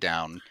break it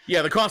down.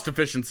 Yeah, the cost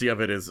efficiency of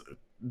it is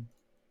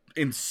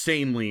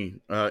insanely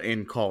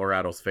in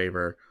Colorado's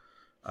favor,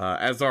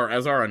 as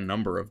are a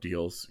number of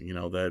deals.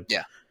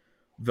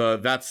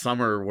 That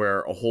summer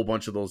where a whole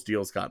bunch of those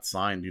deals got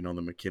signed. The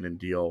MacKinnon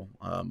deal,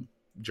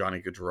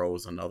 Johnny Gaudreau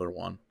is another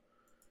one.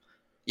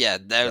 Yeah,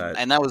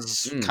 that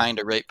was kind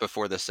of right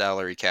before the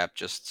salary cap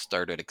just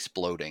started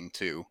exploding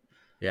too.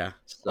 Yeah,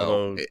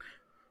 so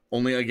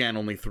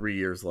only 3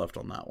 years left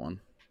on that one.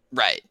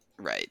 Right.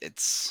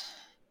 It's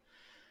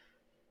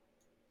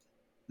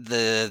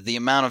the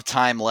amount of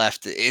time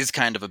left is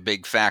kind of a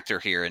big factor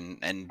here,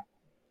 and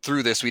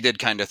through this we did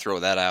kind of throw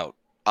that out.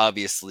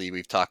 Obviously,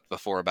 we've talked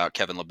before about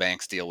Kevin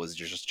Labanc's deal was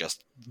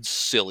just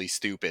silly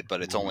stupid,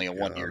 but it's only a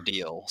 1 year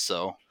deal,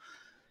 so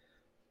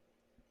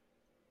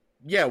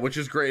Yeah, which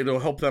is great. It'll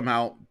help them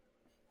out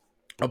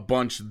a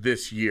bunch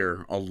this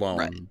year alone.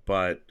 Right.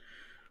 But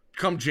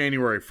come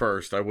January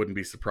 1st, I wouldn't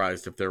be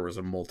surprised if there was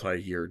a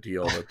multi-year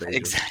deal that they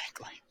just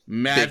Exactly.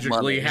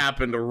 magically money.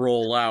 happen to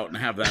roll out and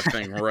have that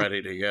thing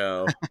ready to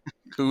go.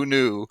 Who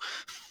knew?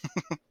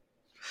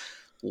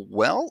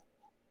 Well,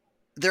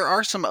 there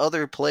are some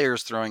other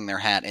players throwing their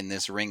hat in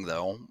this ring,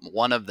 though.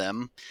 One of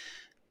them,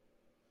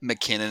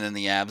 McKinnon and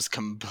the Avs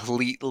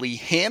completely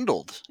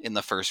handled in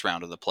the first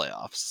round of the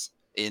playoffs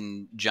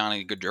in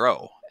Johnny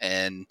Gaudreau.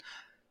 And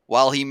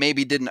while he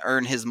maybe didn't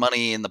earn his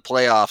money in the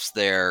playoffs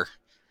there,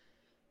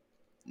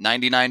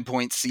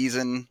 99-point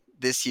season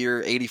this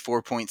year,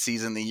 84-point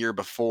season the year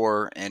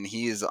before, and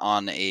he is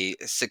on a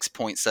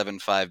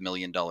 $6.75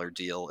 million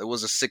deal. It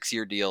was a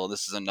 6-year deal.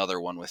 This is another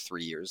one with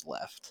 3 years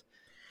left.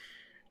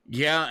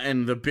 Yeah,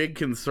 and the big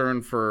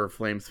concern for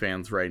Flames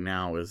fans right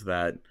now is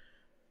that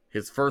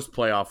his first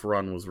playoff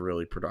run was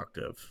really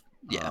productive.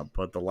 Yeah.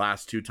 But the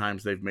last 2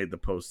 times they've made the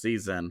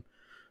postseason,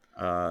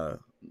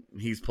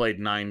 he's played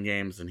 9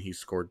 games and he's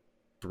scored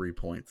 3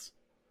 points.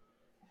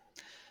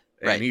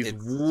 And Right, he's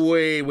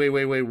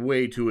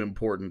way too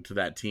important to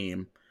that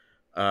team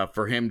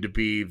for him to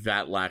be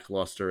that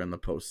lackluster in the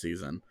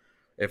postseason.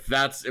 If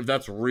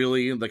that's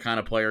really the kind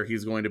of player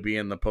he's going to be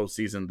in the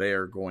postseason, they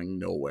are going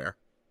nowhere.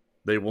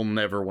 They will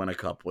never win a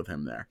cup with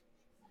him there.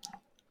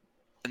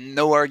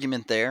 No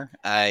argument there.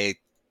 I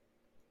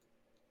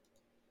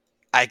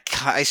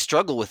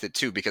struggle with it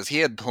too because he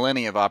had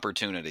plenty of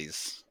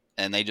opportunities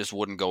and they just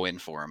wouldn't go in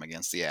for him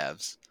against the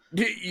Avs.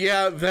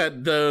 Yeah,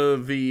 that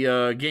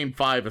the game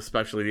 5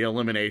 especially, the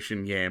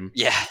elimination game.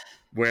 Yeah.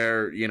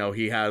 Where, you know,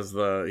 he has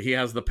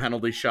the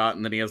penalty shot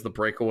and then he has the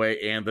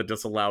breakaway and the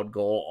disallowed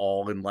goal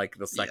all in like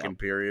the second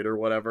period or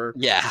whatever.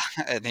 Yeah,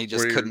 and he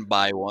just couldn't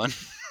buy one.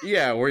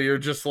 Yeah, where you're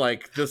just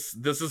like, this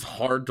is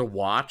hard to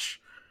watch,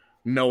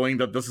 knowing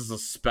that this is a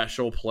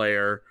special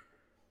player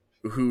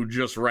who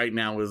just right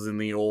now is in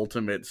the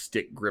ultimate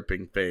stick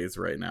gripping phase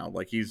right now.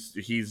 Like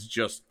he's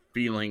just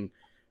feeling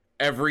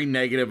every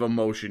negative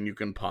emotion you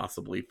can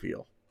possibly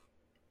feel.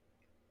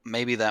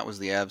 Maybe that was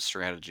the Avs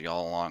strategy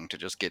all along, to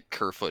just get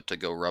Kerfoot to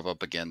go rub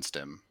up against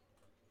him.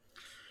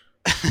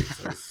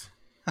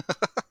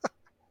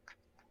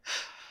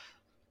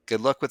 Good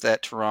luck with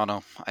that,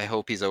 Toronto. I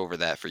hope he's over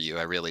that for you.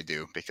 I really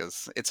do,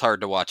 because it's hard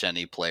to watch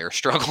any player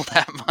struggle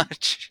that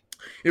much.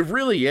 It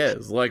really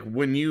is. Like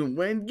when you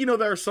know,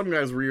 there are some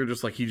guys where you're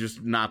just like, he's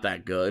just not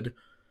that good.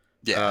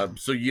 Yeah.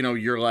 So, you know,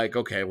 you're like,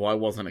 okay, well, I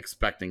wasn't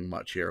expecting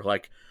much here.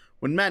 Like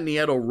when Matt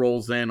Nieto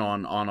rolls in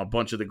on a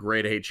bunch of the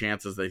grade A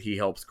chances that he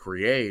helps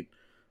create,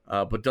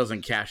 but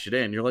doesn't cash it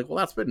in, you're like, well,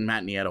 that's been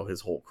Matt Nieto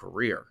his whole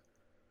career.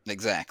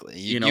 Exactly.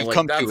 You've like,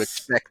 come to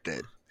expect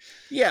it.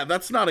 Yeah,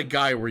 that's not a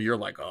guy where you're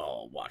like,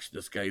 oh, watch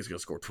this guy, he's going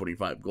to score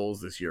 25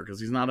 goals this year,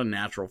 because he's not a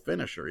natural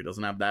finisher. He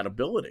doesn't have that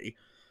ability.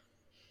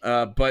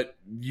 But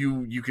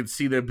you can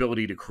see the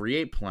ability to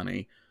create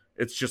plenty.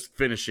 It's just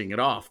finishing it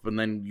off. But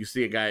then you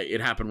see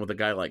it happened with a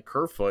guy like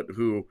Kerfoot,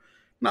 who,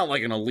 not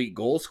like an elite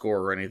goal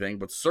scorer or anything,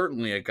 but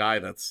certainly a guy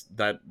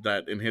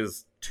that in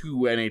his 2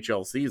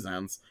 NHL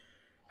seasons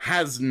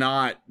has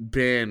not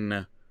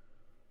been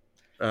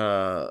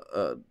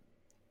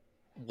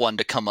one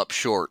to come up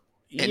short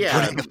and yeah,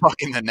 putting the puck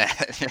in the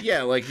net.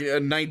 yeah, like a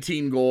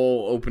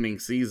 19-goal opening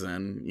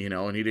season, you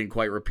know, and he didn't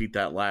quite repeat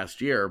that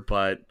last year,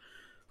 but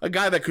a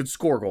guy that could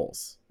score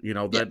goals, you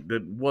know,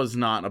 that was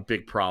not a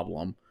big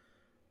problem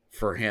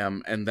for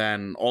him. And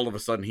then all of a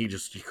sudden he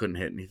couldn't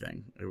hit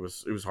anything. It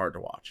was hard to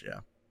watch. Yeah.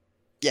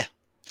 Yeah.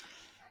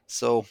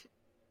 So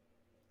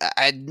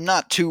I'm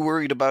not too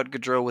worried about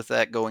Gaudreau with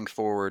that going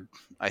forward.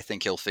 I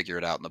think he'll figure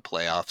it out in the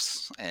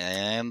playoffs,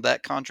 and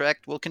that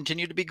contract will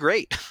continue to be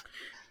great.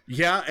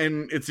 Yeah.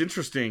 And it's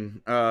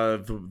interesting.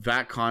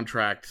 That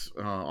contract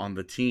on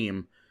the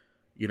team,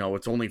 you know,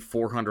 it's only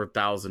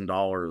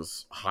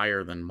 $400,000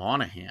 higher than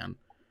Monahan.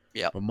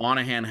 Yeah. But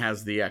Monahan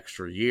has the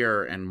extra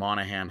year, and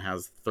Monahan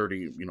has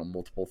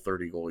multiple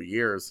 30-goal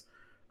years,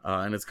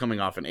 and it's coming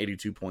off an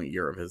 82-point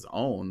year of his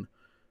own.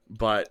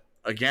 But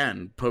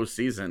again,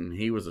 postseason,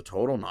 he was a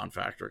total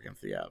non-factor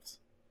against the Avs.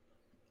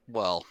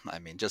 Well, I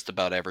mean, just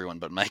about everyone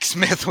but Mike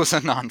Smith was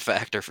a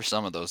non-factor for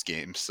some of those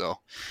games. So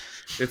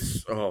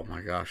it's, oh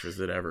my gosh, is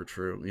it ever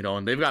true? You know,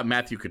 and they've got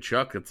Matthew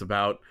Tkachuk. It's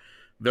about,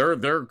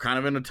 they're kind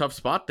of in a tough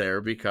spot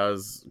there,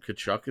 because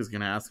Tkachuk is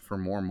going to ask for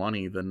more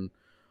money than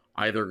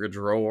either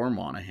Gaudreau or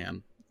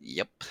Monahan.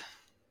 Yep.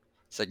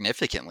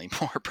 Significantly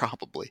more,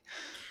 probably.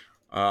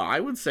 I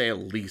would say at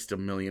least $1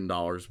 million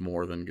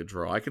more than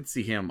Gaudreau. I could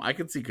see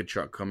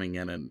Tkachuk coming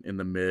in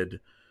the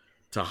mid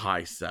to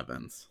high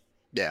sevens.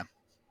 Yeah.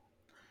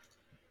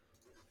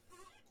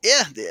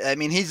 Yeah, I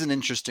mean, he's an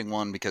interesting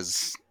one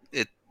because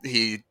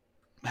he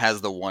has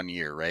the 1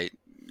 year, right?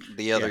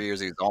 The other years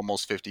he's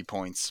almost 50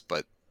 points,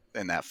 but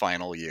in that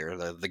final year,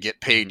 the get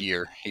paid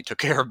year, he took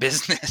care of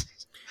business.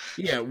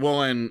 Yeah,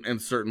 well,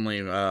 and certainly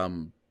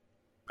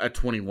at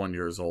 21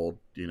 years old,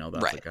 you know,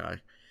 that's right. a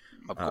guy.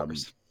 Of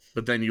course.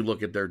 But then you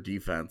look at their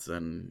defense,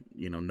 and,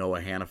 you know,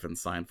 Noah Hannafin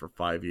signed for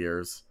 5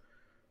 years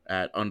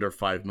at under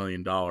 $5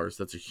 million.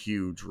 That's a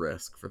huge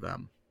risk for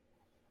them.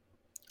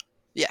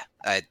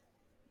 I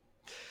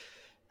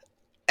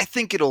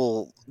think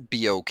it'll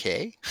be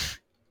okay.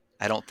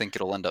 I don't think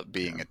it'll end up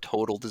being a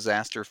total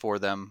disaster for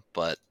them,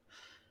 but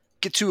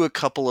get to a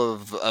couple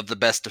of the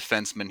best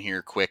defensemen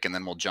here quick, and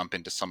then we'll jump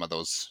into some of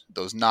those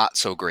not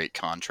so great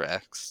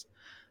contracts.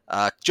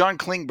 John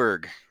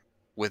Klingberg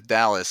with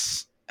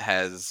Dallas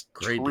has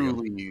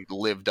truly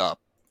lived up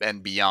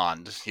and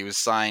beyond. He was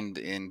signed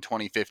in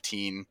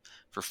 2015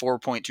 for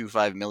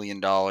 $4.25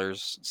 million,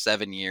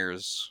 7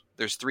 years.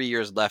 There's 3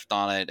 years left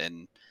on it,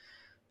 and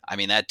I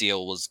mean, that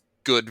deal was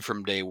good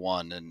from day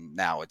one, and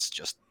now it's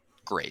just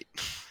great.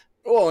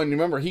 Well, and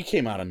remember, he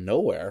came out of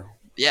nowhere.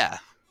 Yeah.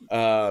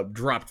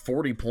 Dropped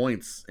 40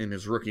 points in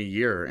his rookie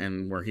year,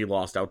 and where he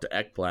lost out to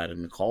Ekblad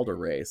in the Calder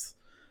race.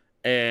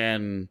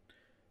 And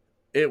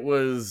it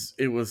was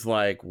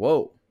like,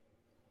 whoa,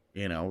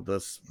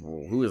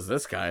 who is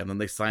this guy? And then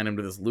they signed him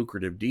to this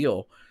lucrative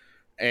deal,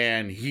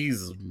 and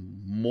he's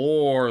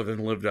more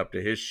than lived up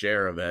to his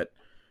share of it,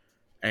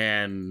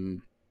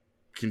 and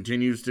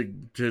continues to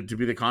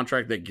be the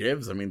contract that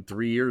gives. I mean,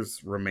 3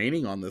 years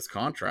remaining on this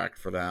contract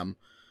for them.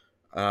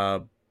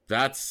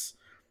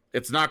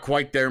 It's not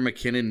quite their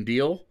McKinnon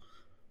deal,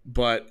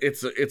 but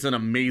it's an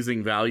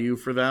amazing value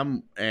for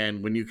them.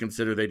 And when you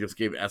consider they just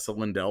gave Esa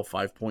Lindell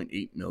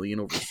 $5.8 million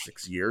over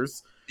 6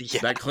 years,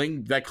 that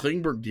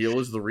Klingberg deal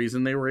is the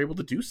reason they were able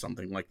to do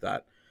something like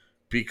that,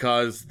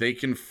 because they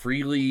can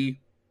freely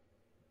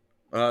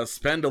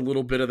spend a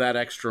little bit of that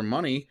extra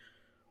money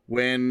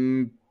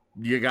when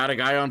you got a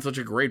guy on such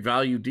a great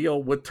value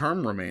deal with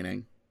term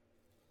remaining.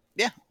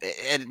 Yeah,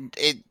 and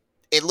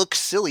it looks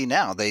silly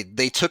now.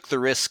 They took the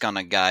risk on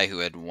a guy who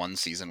had one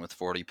season with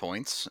 40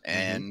 points,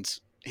 and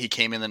he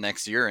came in the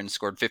next year and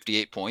scored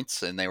 58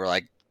 points, and they were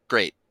like,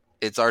 great,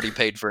 it's already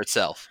paid for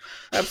itself.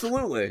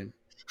 Absolutely.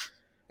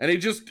 And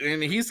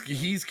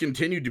he's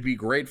continued to be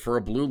great for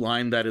a blue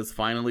line that has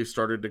finally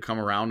started to come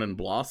around and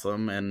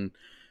blossom. And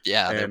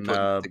they're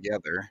putting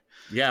together.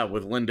 Yeah,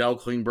 with Lindell,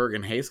 Klingberg,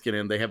 and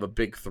Heiskanen, they have a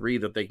big three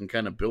that they can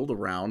kind of build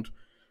around.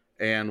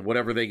 And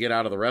whatever they get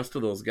out of the rest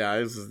of those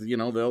guys,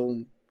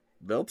 they'll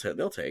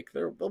take.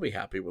 They'll be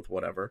happy with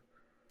whatever.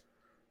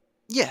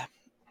 Yeah.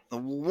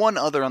 One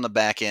other on the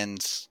back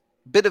end,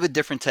 bit of a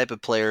different type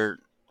of player,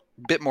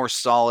 bit more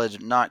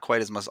solid, not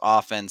quite as much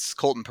offense.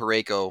 Colton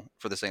Parayko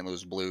for the St.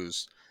 Louis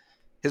Blues.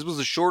 His was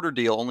a shorter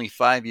deal, only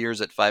 5 years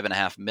at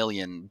 $5.5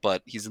 million,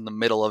 but he's in the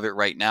middle of it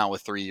right now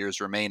with 3 years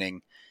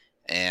remaining.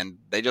 And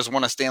they just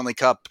won a Stanley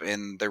Cup,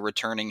 and they're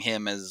returning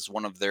him as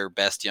one of their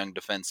best young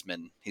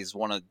defensemen. He's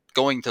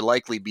going to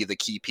likely be the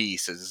key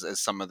piece as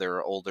some of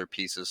their older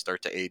pieces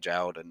start to age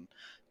out, and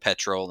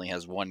Petro only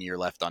has 1 year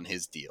left on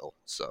his deal.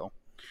 So,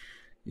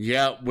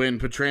 yeah, when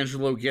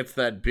Pietrangelo gets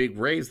that big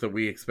raise that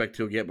we expect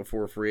he'll get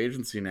before free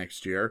agency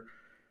next year,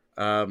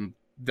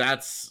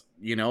 that's,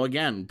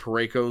 again,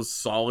 Parayko's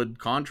solid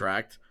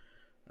contract.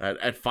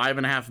 At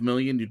 $5.5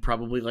 million, you'd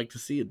probably like to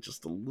see it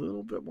just a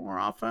little bit more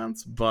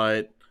offense,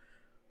 but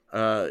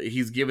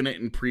he's given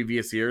it in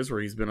previous years where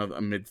he's been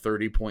a mid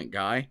 30-point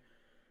guy,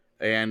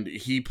 and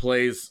he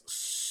plays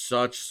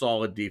such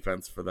solid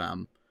defense for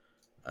them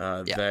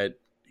that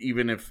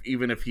even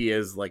if he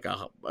is like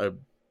a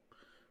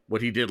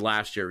what he did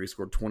last year, he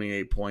scored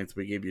 28 points,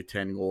 but he gave you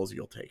 10 goals,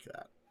 you'll take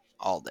that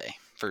all day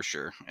for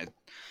sure.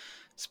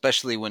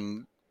 Especially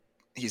when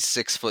he's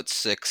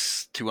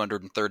 6'6",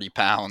 230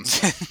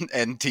 pounds,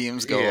 and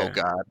teams go, "Oh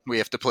God, we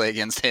have to play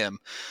against him."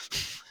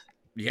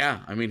 Yeah,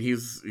 I mean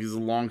he's a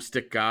long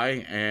stick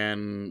guy,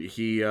 and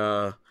he's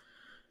one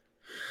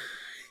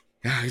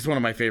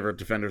of my favorite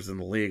defenders in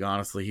the league.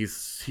 Honestly, he's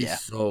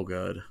so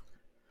good.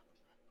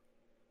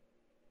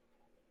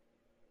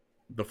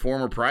 The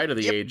former pride of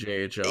the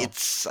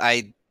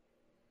AJHL.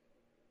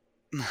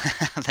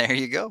 There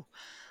you go.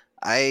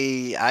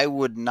 I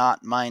would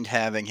not mind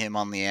having him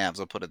on the Avs.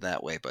 I'll put it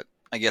that way, but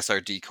I guess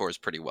our decor is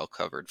pretty well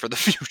covered for the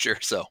future.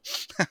 So.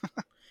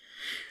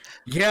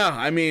 Yeah,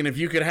 I mean, if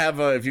you could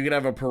have a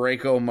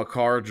Parayko,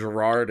 Makar,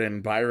 Girard,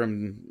 and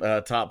Byram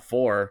top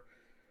four,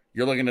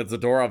 you're looking at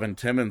Zadorov and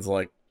Timmins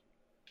like,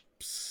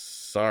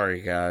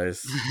 sorry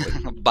guys,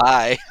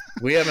 bye.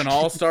 We have an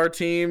all-star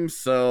team,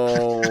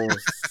 so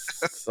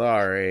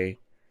sorry.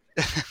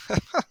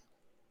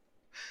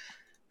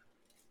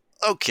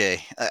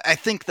 Okay, I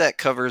think that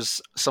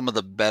covers some of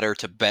the better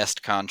to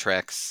best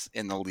contracts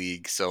in the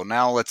league. So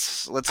now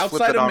let's flip it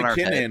on our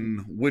head. Outside of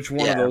McKinnon, which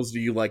one of those do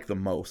you like the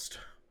most?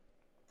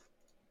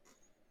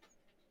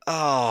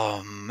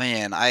 Oh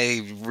man,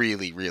 I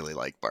really, really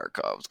like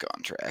Barkov's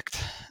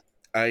contract.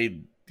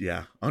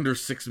 Under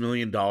 $6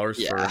 million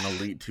for an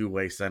elite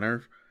two-way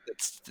center.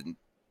 It's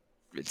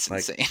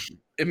insane.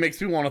 It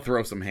makes me want to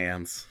throw some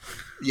hands.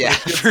 Yeah,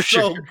 it's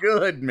so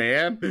good,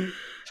 man.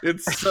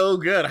 It's so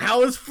good.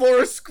 How is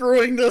Forrest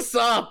screwing this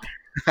up?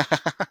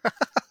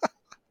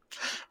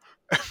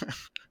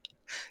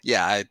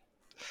 Yeah,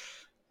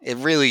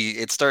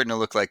 it's starting to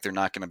look like they're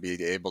not going to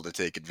be able to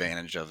take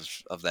advantage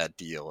of that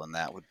deal, and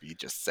that would be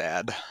just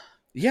sad.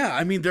 Yeah,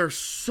 I mean, they're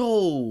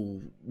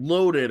so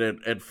loaded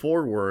at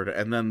forward,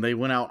 and then they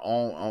went out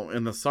all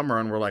in the summer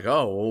and were like,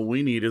 oh, all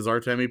we need is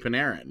Artemi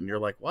Panarin. And you're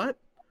like, what?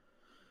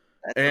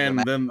 and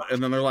then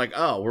they're like,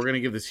 oh, we're gonna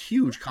give this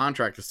huge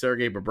contract to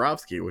Sergei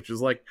Bobrovsky, which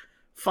is like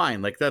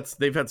fine. Like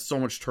they've had so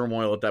much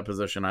turmoil at that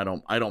position. I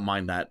don't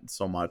mind that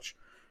so much.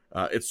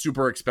 It's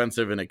super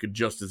expensive, and it could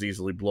just as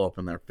easily blow up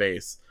in their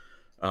face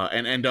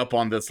and end up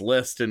on this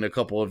list in a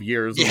couple of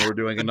years when we're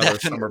doing another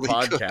summer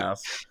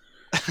podcast.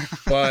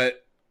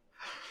 But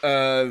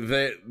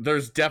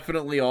there's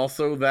definitely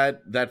also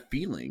that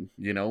feeling,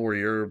 where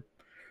you're,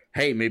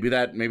 hey, maybe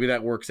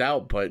that works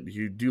out, but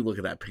you do look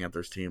at that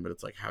Panthers team, but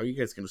it's like, how are you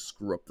guys going to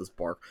screw up this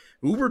bark?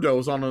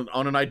 Huberdeau's on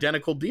an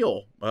identical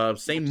deal,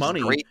 same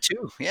money, great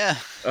too, yeah.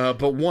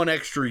 But 1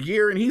 extra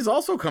year, and he's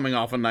also coming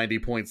off a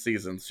 90-point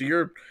season. So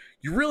you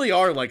really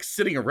are like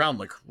sitting around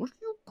like, what are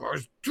you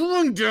guys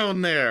doing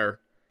down there?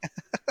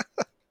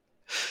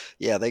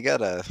 Yeah, they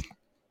gotta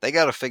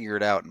figure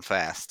it out and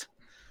fast.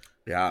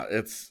 Yeah,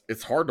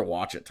 it's hard to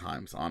watch at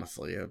times,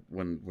 honestly,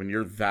 when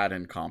you're that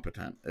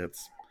incompetent.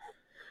 It's,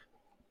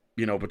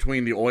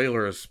 between the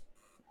Oilers,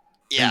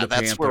 yeah, and the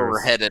that's Panthers, where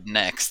we're headed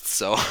next.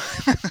 So,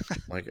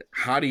 like,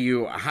 how do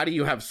you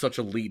have such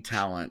elite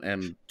talent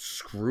and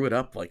screw it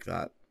up like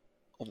that?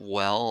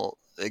 Well,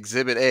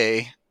 Exhibit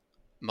A,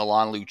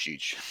 Milan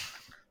Lucic.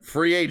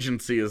 Free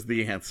agency is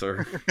the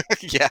answer.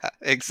 Yeah,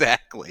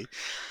 exactly.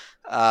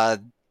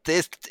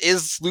 This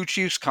is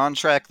Lucic's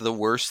contract the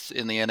worst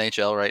in the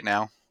NHL right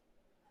now?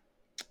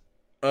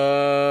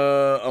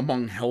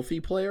 Among healthy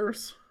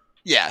players?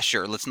 Yeah,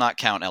 sure. Let's not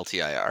count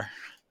LTIR.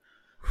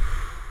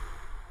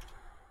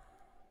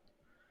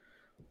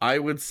 I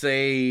would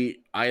say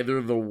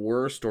either the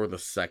worst or the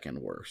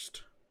second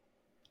worst.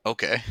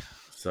 Okay.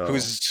 So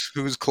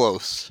who's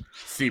close?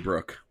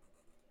 Seabrook.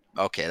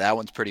 Okay, that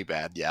one's pretty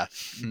bad, yeah.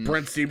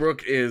 Brent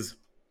Seabrook is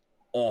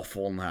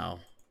awful now.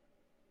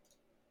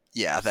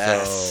 Yeah,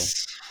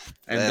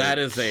 that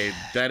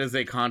is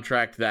a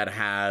contract that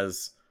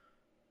has,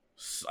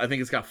 I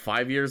think it's got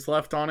 5 years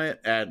left on it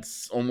at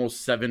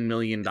almost $7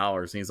 million,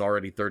 and he's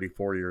already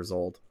 34 years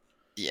old.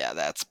 Yeah,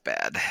 that's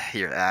bad.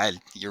 You're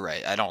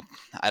right. I don't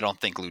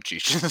think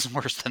Lucic is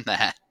worse than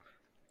that.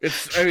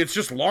 It's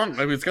just long.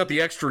 It's got the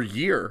extra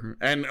year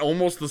and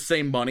almost the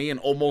same money and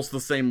almost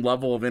the same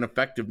level of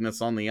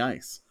ineffectiveness on the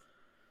ice.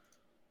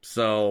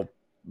 So,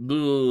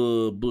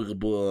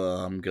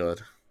 I'm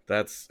good.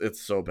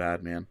 It's so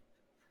bad, man.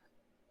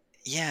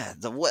 Yeah,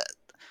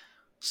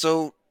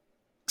 so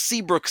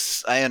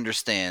Seabrooks, I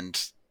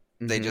understand.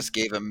 They just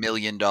gave $1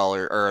 million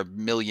or $1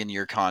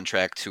 million-year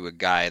contract to a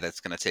guy that's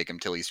going to take him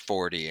till he's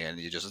 40, and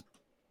you just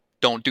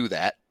don't do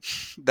that.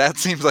 That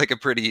seems like a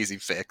pretty easy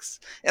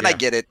fix. And I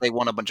get it. They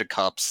won a bunch of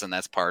cups, and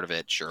that's part of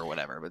it. Sure,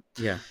 whatever. But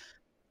yeah,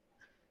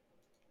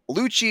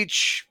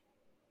 Lucic,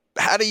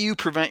 how do you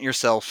prevent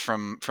yourself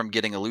from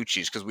getting a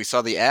Lucic? Because we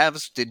saw the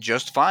Avs did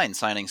just fine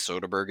signing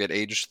Soderberg at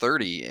age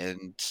 30,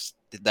 and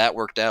that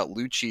worked out.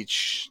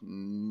 Lucic,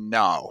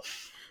 no.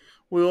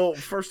 Well,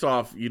 first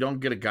off, you don't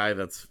get a guy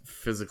that's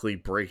physically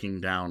breaking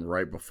down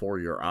right before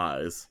your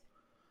eyes.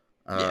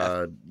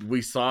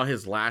 We saw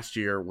his last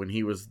year when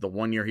he was the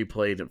 1 year he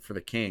played for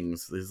the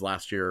Kings, his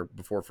last year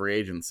before free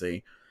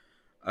agency.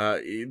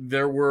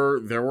 There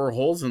were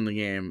holes in the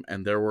game,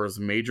 and there was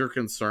major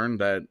concern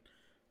that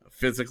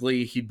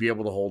physically he'd be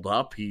able to hold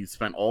up. He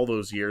spent all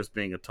those years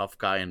being a tough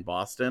guy in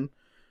Boston,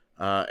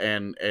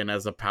 and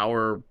as a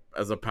power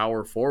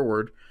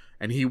forward,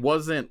 and he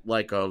wasn't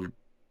like a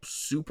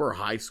super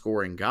high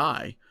scoring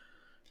guy.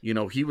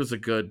 He was a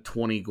good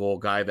 20 goal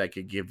guy that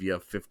could give you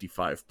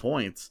 55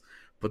 points,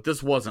 but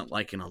this wasn't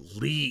like an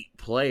elite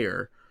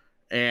player,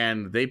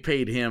 and they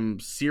paid him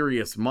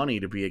serious money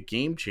to be a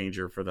game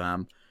changer for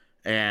them.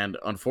 And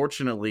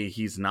unfortunately,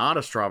 he's not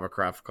a Strava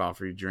Craft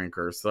coffee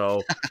drinker,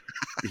 so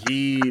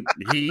he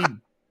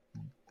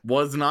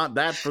was not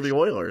that for the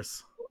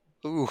Oilers.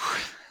 Ooh.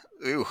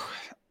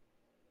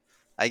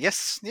 I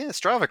guess,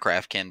 Strava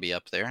Craft can be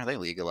up there. They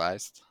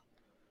legalized.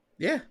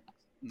 Yeah.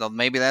 Well,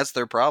 maybe that's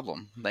their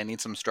problem. They need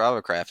some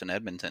Strava Craft in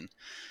Edmonton.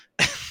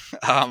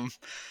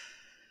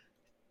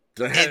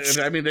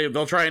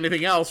 They'll try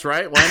anything else,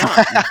 right? Why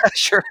not?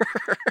 Sure.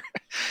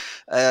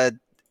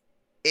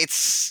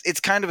 It's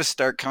kind of a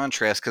stark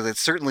contrast because it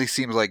certainly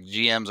seems like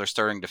GMs are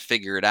starting to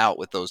figure it out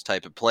with those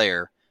type of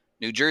player.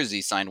 New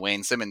Jersey signed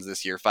Wayne Simmons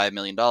this year, $5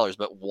 million,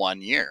 but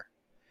 1 year.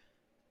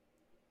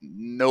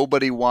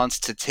 Nobody wants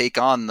to take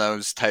on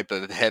those type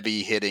of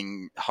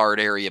heavy-hitting, hard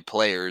area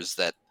players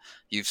that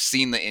you've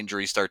seen the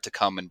injuries start to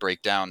come and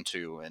break down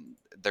to, and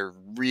they're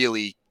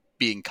really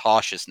being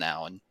cautious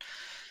now, and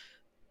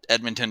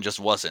Edmonton just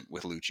wasn't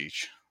with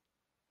Lucic.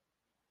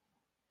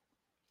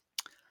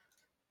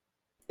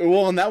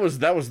 Well, and that was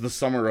the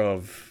summer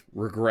of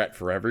regret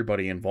for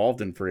everybody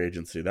involved in free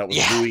agency. That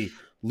was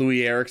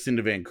Louis Eriksson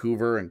to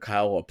Vancouver and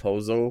Kyle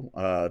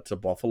Okposo to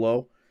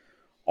Buffalo.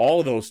 All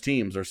of those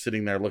teams are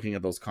sitting there looking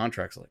at those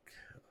contracts like,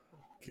 oh,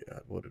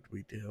 God, what did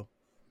we do?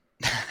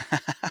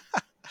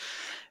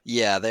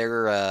 Yeah,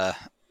 there's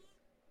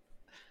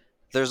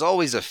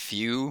always a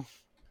few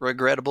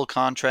regrettable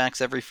contracts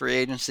every free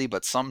agency,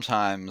 but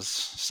sometimes,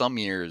 some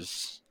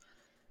years,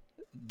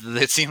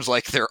 it seems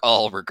like they're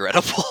all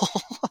regrettable.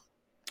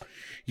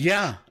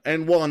 Yeah,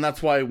 and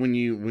that's why when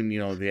the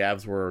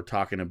Avs were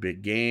talking a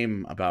big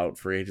game about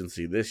free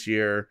agency this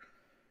year,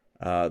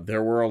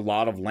 there were a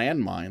lot of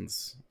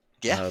landmines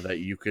that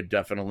you could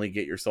definitely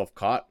get yourself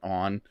caught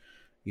on.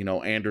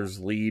 Anders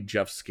Lee,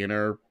 Jeff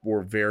Skinner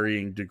were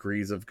varying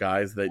degrees of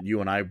guys that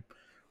you and I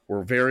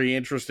were very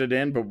interested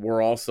in, but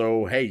we're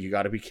also, hey, you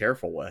got to be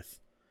careful with.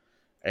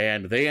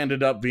 And they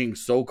ended up being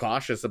so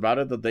cautious about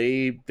it that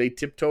they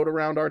tiptoed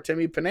around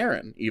Artemi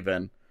Panarin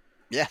even.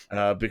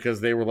 Yeah.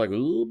 Because they were like,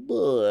 oh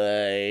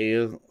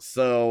boy.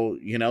 So,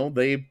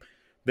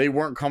 they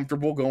weren't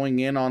comfortable going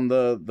in on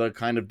the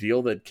kind of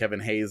deal that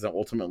Kevin Hayes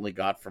ultimately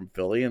got from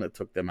Philly, and it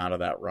took them out of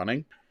that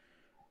running.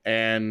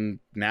 And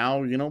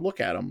now, look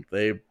at them.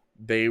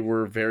 They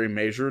were very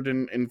measured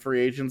in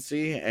free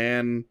agency,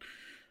 and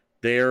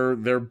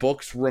their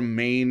books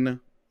remain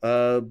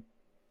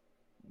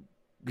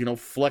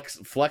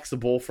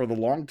flexible for the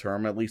long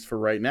term, at least for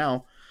right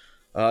now,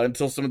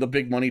 until some of the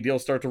big money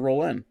deals start to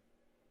roll in.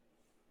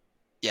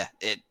 Yeah,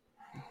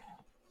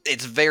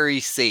 it's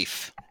very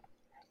safe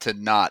to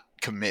not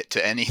commit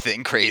to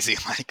anything crazy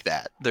like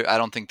that. I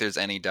don't think there's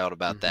any doubt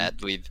about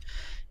that. We've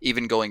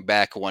even going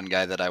back, one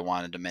guy that I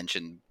wanted to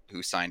mention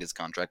who signed his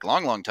contract a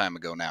long, long time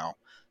ago now,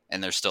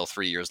 and there's still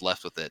 3 years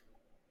left with it.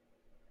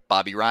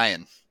 Bobby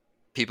Ryan.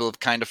 People have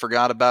kind of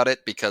forgot about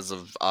it because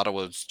of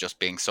Ottawa's just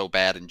being so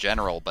bad in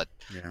general, but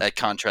that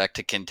contract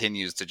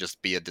continues to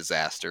just be a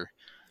disaster.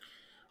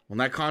 Well,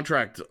 that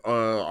contract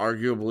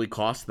arguably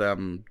cost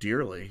them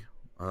dearly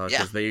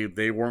because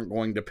they weren't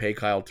going to pay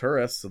Kyle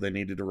Turris, so they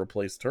needed to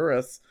replace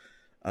Turris.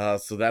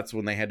 So that's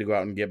when they had to go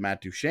out and get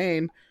Matt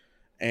Duchene,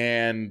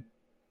 and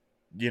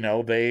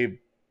they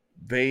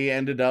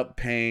ended up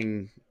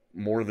paying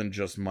more than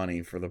just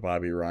money for the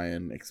Bobby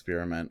Ryan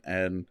experiment.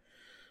 And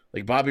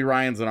like, Bobby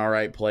Ryan's an all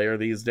right player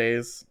these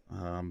days,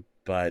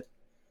 but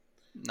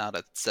not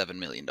a $7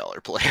 million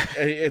player.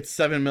 It's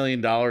 $7 million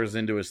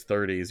into his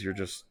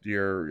 30s.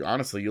 You're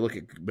honestly, you look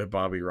at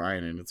Bobby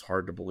Ryan and it's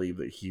hard to believe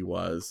that he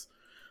was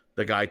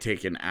the guy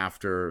taken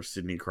after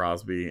Sidney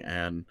Crosby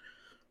and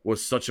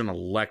was such an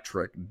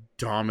electric,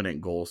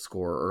 dominant goal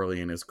scorer early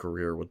in his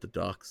career with the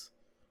Ducks.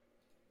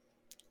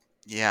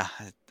 Yeah,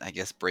 I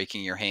guess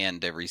breaking your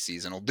hand every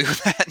season will do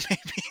that,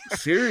 maybe.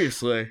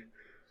 Seriously.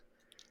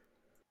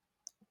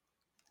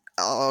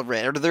 All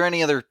right. Are there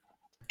any other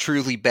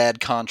truly bad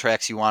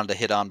contracts you wanted to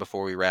hit on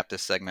before we wrap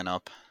this segment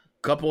up?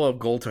 Couple of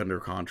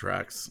goaltender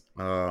contracts.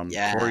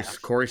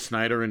 Corey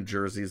Schneider in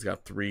Jersey's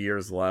got 3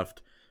 years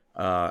left.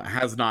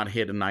 Has not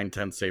hit a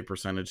 .910 save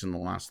percentage in the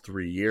last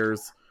 3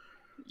 years.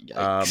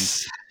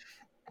 Yikes.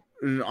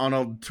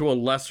 To a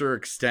lesser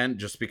extent,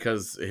 just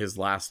because his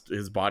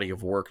body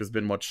of work has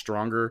been much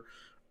stronger,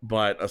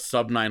 but a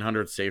sub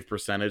 .900 save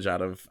percentage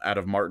out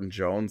of Martin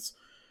Jones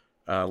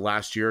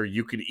last year,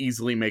 you could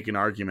easily make an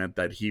argument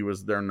that he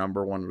was their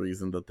number one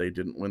reason that they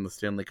didn't win the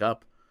Stanley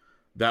Cup.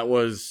 That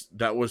was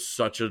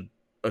such a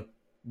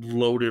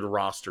loaded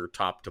roster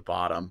top to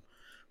bottom.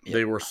 Yep.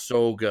 They were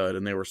so good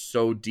and they were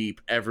so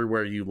deep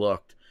everywhere you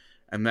looked.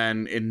 And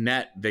then in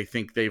net, they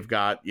think they've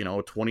got, a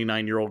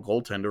 29-year-old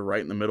goaltender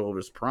right in the middle of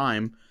his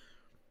prime,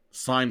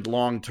 signed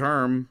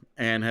long-term,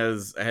 and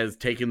has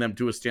taken them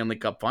to a Stanley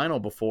Cup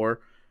final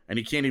before, and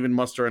he can't even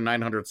muster a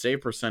 .900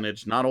 save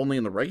percentage, not only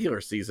in the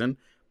regular season,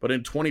 but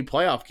in 20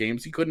 playoff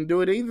games, he couldn't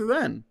do it either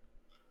then.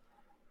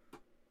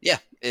 Yeah,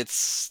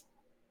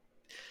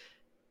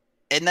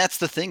 and that's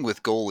the thing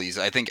with goalies.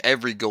 I think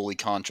every goalie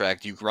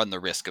contract, you run the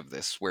risk of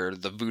this, where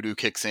the voodoo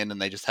kicks in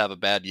and they just have a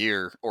bad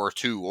year or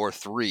two or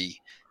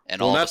three. And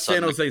that's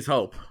San Jose's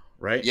hope,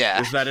 right? Yeah.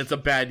 Is that it's a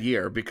bad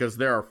year because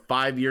there are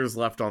 5 years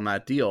left on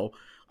that deal.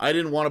 I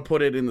didn't want to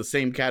put it in the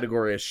same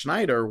category as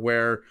Schneider,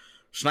 where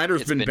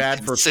Schneider's been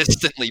bad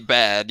consistently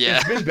bad. Yeah.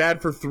 It's been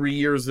bad for 3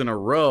 years in a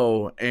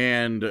row.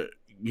 And,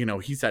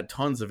 he's had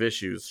tons of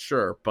issues,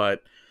 sure.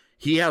 But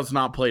he has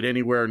not played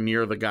anywhere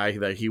near the guy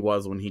that he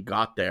was when he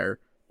got there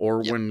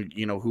or when,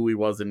 who he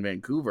was in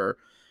Vancouver.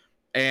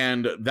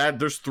 And that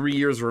there's 3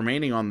 years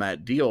remaining on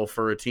that deal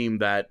for a team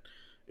that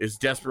is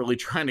desperately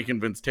trying to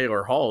convince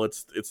Taylor Hall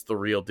it's the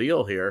real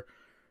deal here.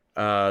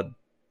 But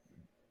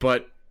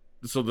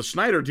so the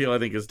Schneider deal, I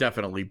think, is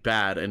definitely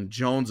bad, and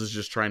Jones is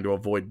just trying to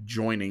avoid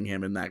joining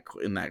him in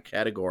that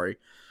category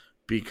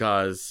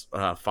because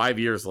 5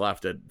 years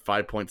left at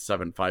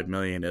 $5.75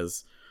 million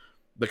is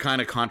the kind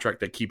of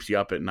contract that keeps you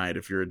up at night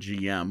if you're a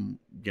GM,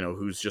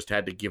 who's just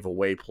had to give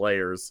away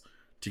players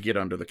to get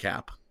under the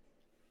cap.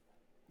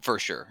 For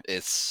sure.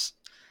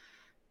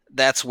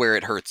 That's where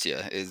it hurts you.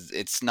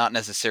 It's not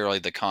necessarily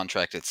the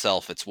contract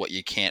itself, it's what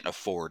you can't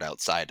afford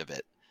outside of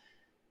it.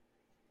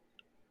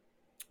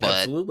 But,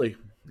 Absolutely.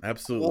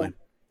 Well,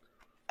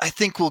 I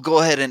think we'll go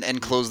ahead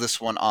and close this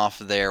one off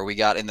there. We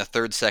got in the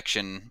third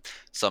section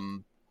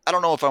some, I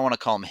don't know if I want to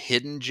call them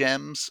hidden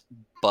gems,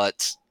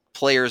 but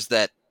players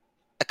that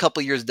a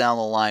couple years down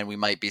the line we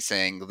might be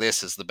saying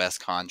this is the best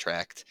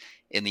contract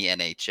in the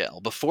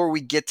NHL. Before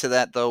we get to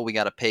that, though, we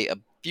got to pay a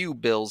few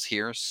bills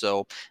here,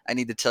 so I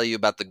need to tell you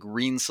about the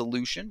Green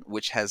Solution,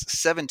 which has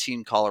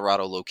 17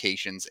 Colorado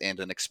locations and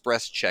an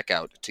express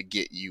checkout to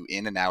get you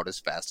in and out as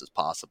fast as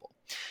possible.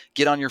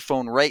 Get on your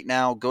phone right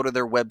now, go to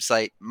their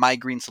website,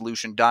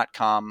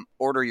 mygreensolution.com,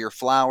 order your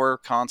flour,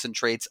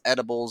 concentrates,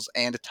 edibles,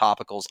 and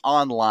topicals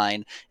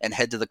online, and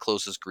head to the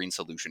closest Green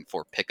Solution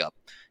for pickup.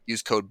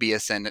 Use code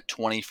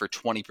BSN20 for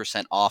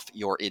 20% off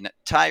your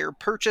entire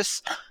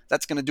purchase.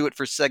 That's going to do it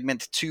for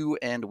segment 2,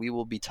 and we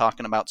will be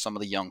talking about some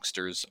of the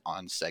youngsters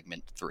on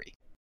segment 3.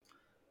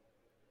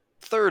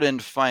 Third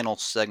and final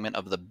segment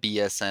of the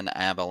BSN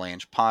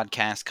Avalanche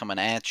podcast coming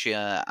at you.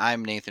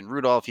 I'm Nathan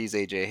Rudolph. He's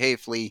AJ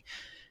Hafley.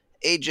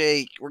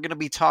 AJ, we're going to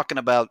be talking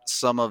about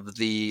some of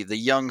the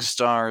young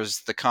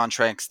stars, the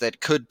contracts that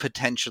could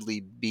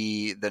potentially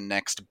be the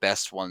next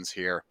best ones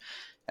here.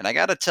 And I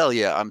got to tell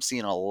you, I'm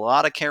seeing a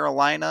lot of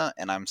Carolina,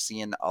 and I'm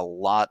seeing a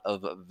lot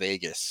of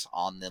Vegas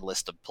on the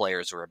list of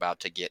players we're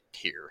about to get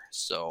here.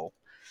 So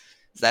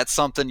is that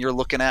something you're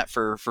looking at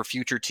for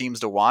future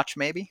teams to watch,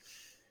 maybe?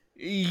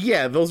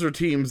 Yeah, those are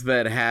teams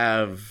that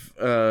have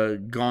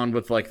gone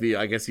with like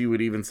I guess you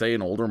would even say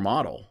an older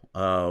model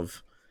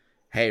of,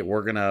 hey,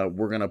 we're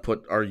gonna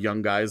put our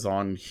young guys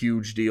on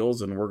huge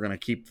deals, and we're gonna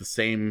keep the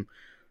same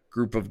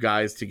group of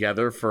guys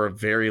together for a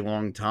very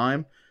long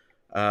time.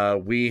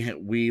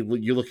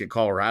 You look at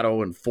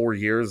Colorado, and 4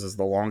 years is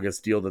the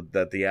longest deal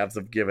that the Avs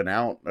have given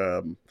out,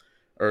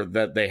 or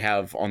that they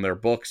have on their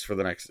books for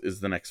the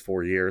next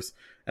 4 years,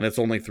 and it's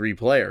only 3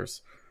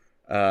 players.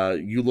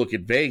 You look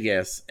at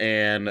Vegas,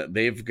 and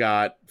they've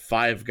got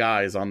 5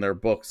 guys on their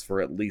books for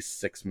at least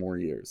 6 more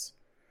years.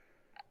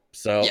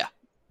 So, yeah.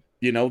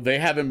 They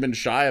haven't been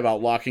shy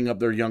about locking up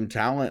their young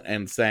talent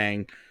and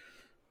saying,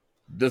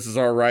 this is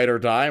our ride or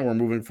die, and we're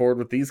moving forward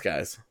with these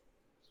guys.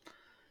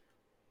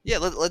 Yeah,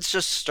 let's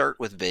just start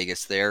with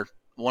Vegas there.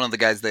 One of the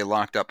guys they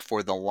locked up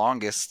for the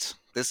longest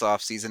this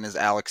offseason is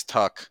Alex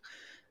Tuch.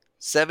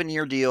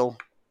 7-year deal,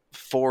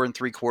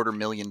 $4.75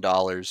 million.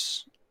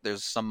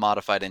 There's some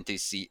modified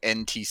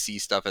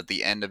NTC stuff at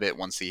the end of it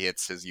once he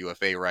hits his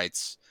UFA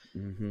rights.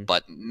 Mm-hmm.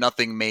 But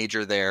nothing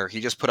major there.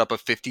 He just put up a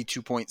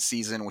 52-point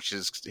season, which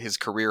is his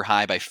career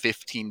high by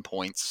 15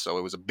 points. So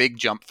it was a big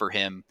jump for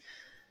him.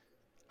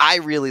 I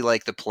really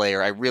like the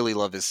player. I really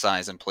love his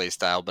size and play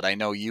style, but I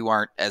know you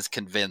aren't as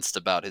convinced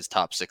about his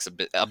top 6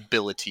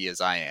 ability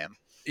as I am.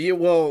 Yeah,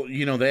 well,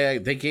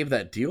 they gave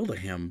that deal to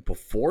him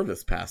before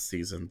this past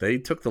season. They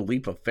took the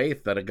leap of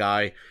faith that a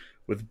guy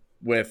with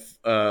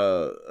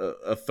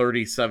a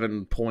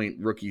 37-point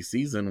rookie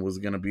season was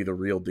going to be the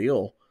real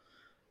deal.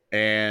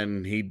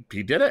 And he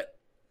did it.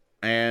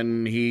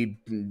 And he,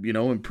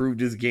 improved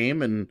his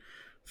game and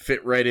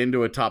fit right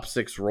into a top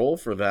 6 role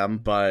for them.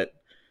 But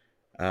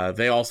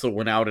they also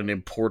went out and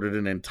imported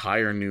an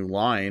entire new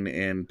line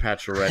in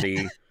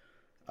Pacioretty,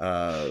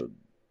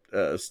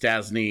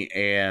 Stasny,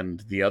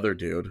 and the other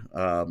dude,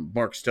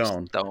 Mark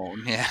Stone.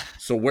 Yeah.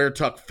 So where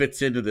Tuch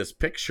fits into this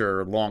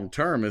picture long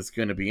term is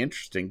going to be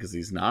interesting because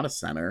he's not a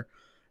center.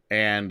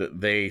 And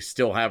they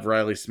still have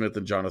Riley Smith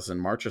and Jonathan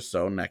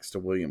Marchessault next to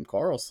William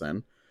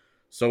Karlsson.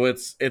 So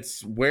it's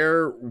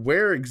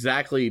where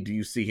exactly do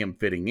you see him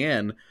fitting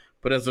in?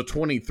 But as a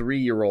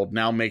 23-year-old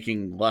now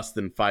making less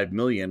than $5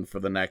 million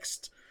for the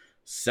next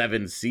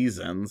 7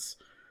 seasons,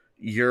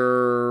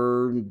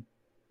 you're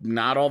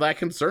not all that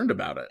concerned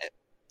about it.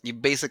 You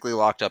basically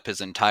locked up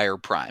his entire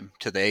prime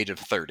to the age of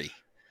 30.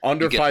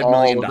 Under $5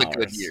 million. The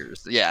good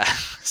years. Yeah.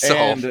 So,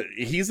 and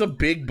he's a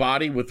big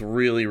body with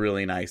really,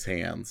 really nice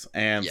hands.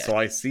 And so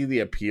I see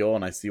the appeal,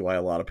 and I see why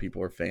a lot of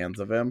people are fans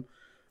of him.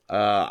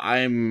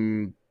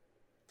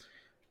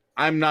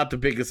 I'm not the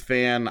biggest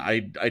fan. I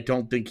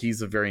don't think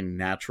he's a very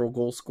natural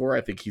goal scorer.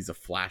 I think he's a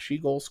flashy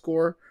goal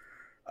scorer.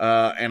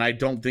 And I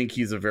don't think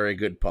he's a very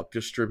good puck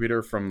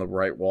distributor from the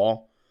right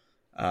wall.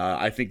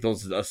 I think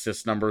those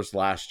assist numbers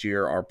last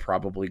year are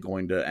probably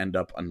going to end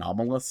up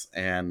anomalous,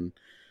 and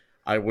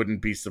I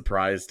wouldn't be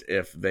surprised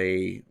if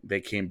they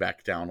came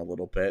back down a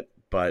little bit.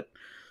 But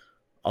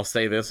I'll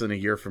say this, in a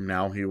year from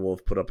now, he will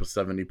have put up a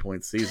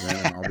 70-point season,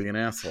 and I'll be an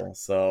asshole.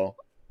 So,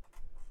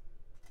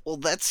 well,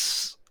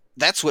 that's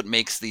what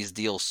makes these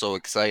deals so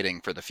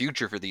exciting for the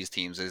future for these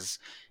teams is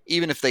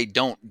even if they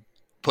don't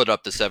put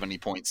up the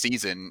 70-point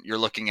season, you're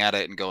looking at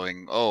it and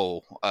going,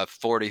 oh, a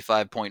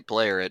 45-point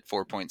player at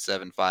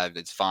 4.75,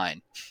 it's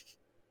fine.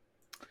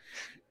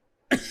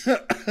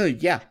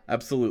 Yeah,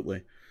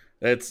 absolutely.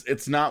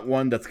 It's not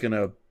one that's going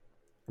to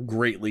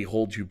greatly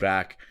hold you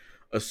back,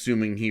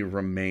 assuming he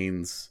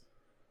remains,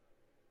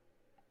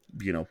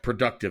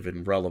 productive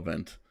and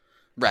relevant.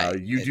 Right.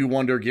 You do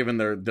wonder, given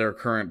their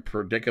current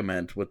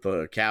predicament with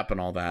the cap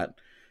and all that,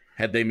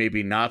 had they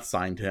maybe not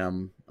signed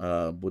him,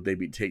 would they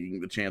be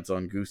taking the chance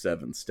on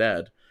Gusev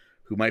instead,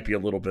 who might be a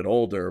little bit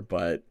older,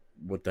 but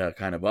with that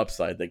kind of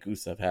upside that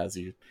Gusev has,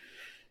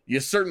 you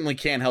certainly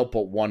can't help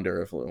but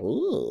wonder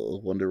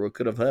wonder what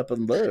could have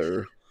happened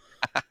there.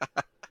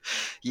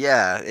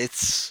 Yeah,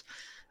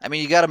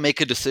 you got to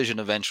make a decision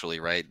eventually,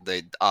 right?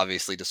 They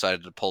obviously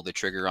decided to pull the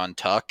trigger on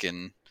Tuch,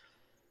 and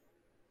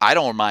I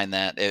don't mind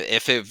that.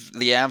 If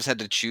the Avs had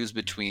to choose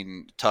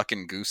between Tuch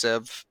and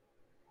Gusev,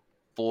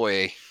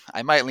 boy,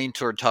 I might lean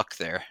toward Tuch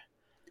there.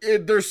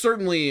 There's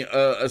certainly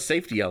a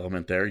safety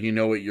element there. You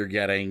know what you're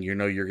getting. You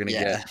know you're going to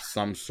get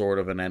some sort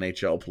of an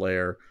NHL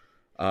player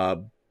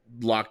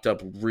locked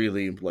up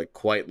really like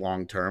quite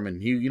long term.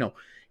 And you know,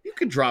 you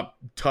could drop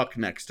Tuck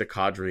next to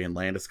Kadri and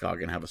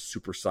Landeskog and have a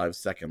supersized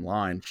second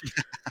line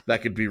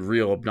that could be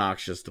real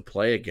obnoxious to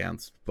play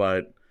against.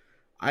 But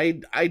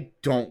I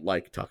don't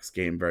like Tuck's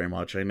game very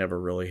much. I never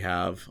really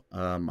have.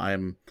 I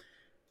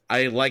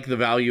like the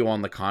value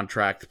on the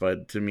contract,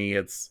 but to me,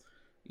 it's,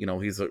 you know,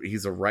 he's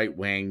a right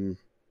wing.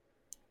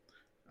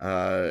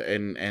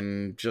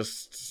 And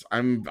just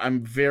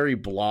I'm very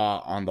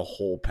blah on the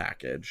whole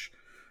package.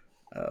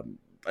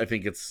 I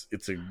think it's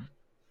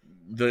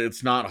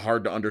not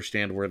hard to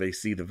understand where they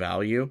see the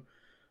value,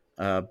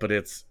 but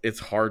it's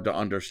hard to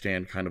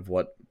understand kind of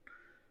what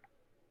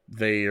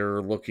they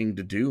are looking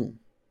to do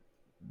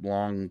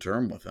long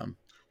term with him.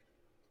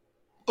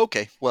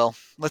 Okay, well,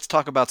 let's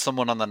talk about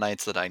someone on the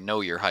Knights that I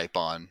know you're hype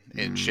on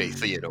in Shea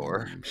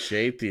Theodore.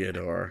 Shea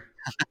Theodore.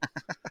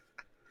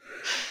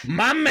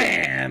 My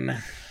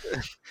man!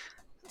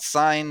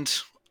 Signed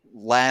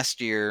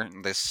last year,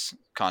 this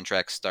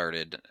contract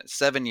started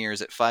 7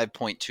 years at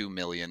 $5.2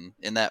 million.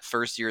 In that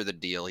first year of the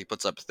deal, he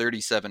puts up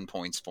 37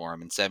 points for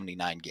him in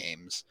 79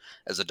 games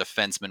as a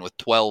defenseman with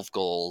 12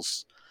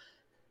 goals.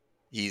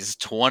 He's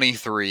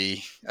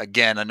 23.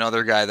 Again,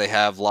 another guy they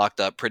have locked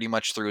up pretty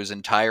much through his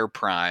entire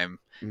prime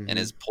and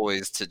is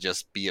poised to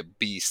just be a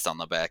beast on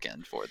the back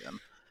end for them.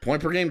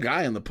 Point per game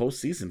guy in the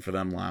postseason for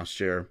them last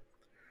year.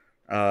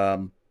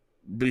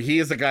 But he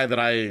is a guy that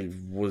I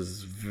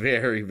was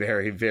very,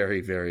 very, very,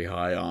 very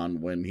high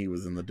on when he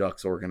was in the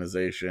Ducks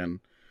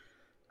organization.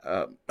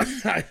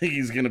 I think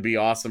he's going to be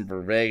awesome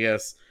for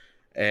Vegas.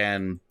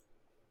 And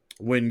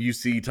when you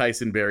see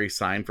Tyson Barrie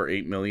sign for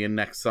 $8 million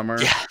next summer,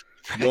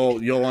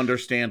 you'll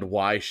understand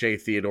why Shea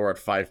Theodore at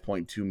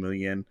 $5.2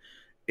 million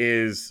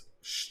is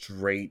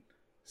straight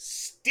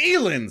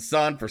stealing,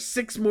 son, for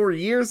 6 more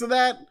years of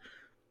that.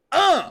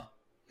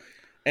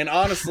 And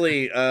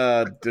honestly,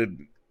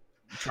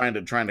 trying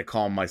to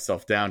calm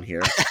myself down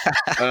here.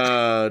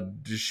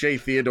 Shea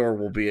Theodore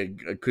will be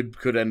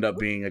could end up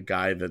being a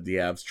guy that the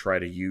Avs try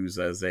to use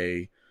as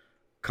a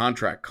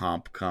contract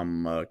comp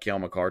come Cale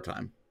Makar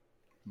time.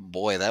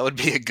 Boy, that would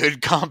be a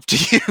good comp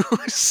to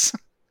use.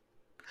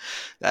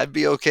 I'd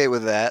be okay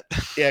with that.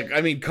 Yeah,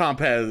 I mean,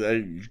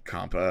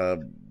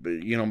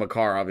 you know,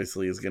 Makar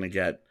obviously is going to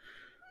get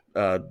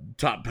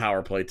top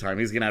power play time.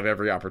 He's going to have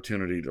every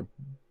opportunity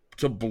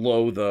to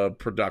blow the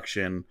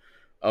production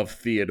of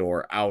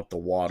Theodore out the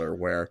water,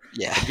 where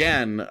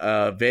again,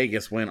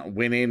 Vegas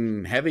went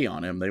in heavy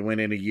on him. They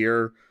went in a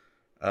year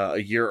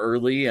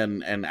early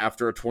and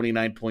after a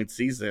 29-point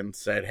season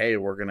said, hey,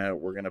 we're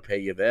gonna pay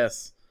you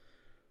this.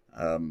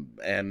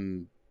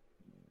 And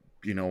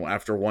you know,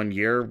 after 1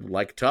 year,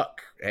 like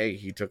Tuck, hey,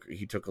 he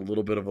took a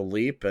little bit of a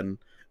leap, and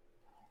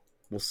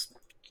we'll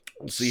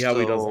see how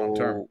he does long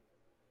term.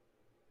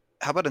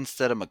 How about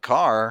instead of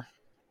Makar,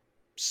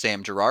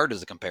 Sam Girard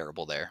is a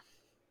comparable there?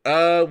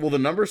 Well, the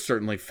numbers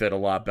certainly fit a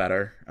lot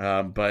better.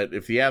 But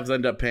if the Avs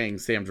end up paying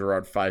Sam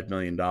Girard $5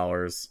 million,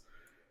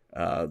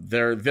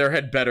 there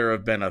had better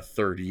have been a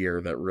third year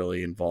that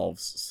really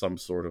involves some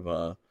sort of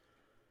a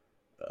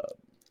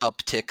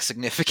uptick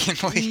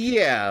significantly.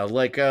 Yeah,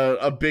 like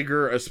a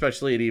bigger,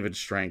 especially at even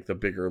strength, a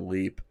bigger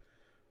leap.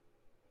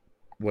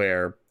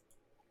 Where,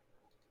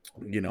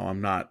 you know,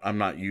 I'm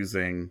not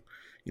using,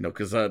 you know,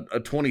 because a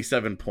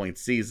 27-point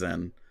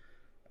season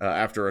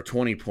after a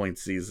 20-point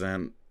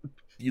season,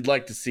 you'd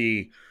like to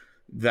see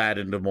that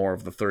into more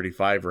of the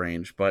 35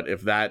 range. But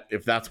if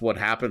that's what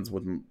happens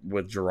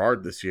with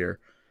Girard this year,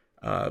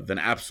 then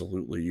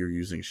absolutely you're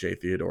using Shea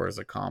Theodore as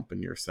a comp,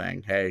 and you're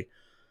saying, hey,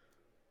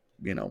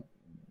 you know,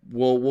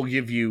 we'll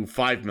give you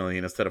 $5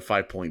 million instead of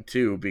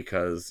 5.2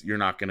 because you're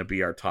not going to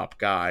be our top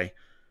guy.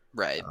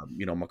 Right.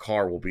 You know,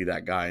 Makar will be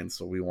that guy, and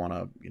so we want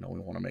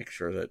to make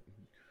sure that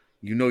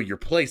you know your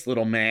place,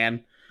 little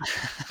man.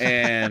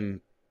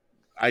 And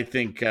I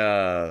think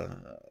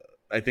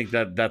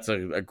that's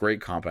a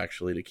great comp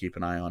actually to keep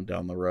an eye on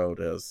down the road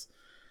as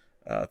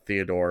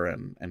Theodore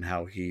and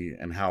how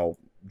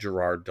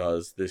Girard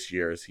does this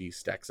year as he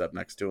stacks up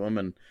next to him.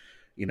 And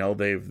you know,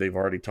 they've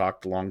already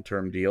talked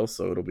long-term deal,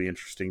 so it'll be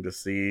interesting to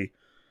see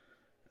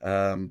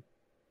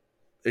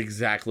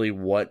exactly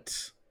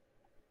what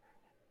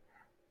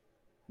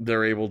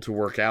they're able to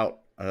work out,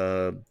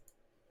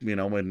 you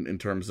know, in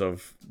terms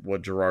of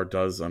what Girard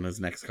does on his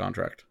next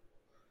contract.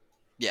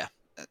 Yeah,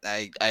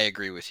 I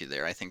agree with you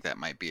there. I think that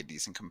might be a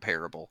decent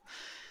comparable.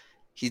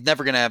 He's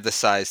never going to have the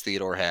size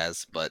Theodore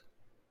has, but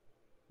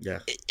yeah,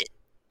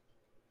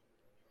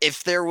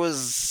 if there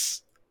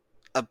was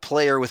a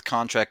player with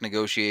contract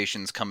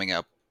negotiations coming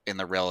up in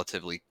the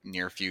relatively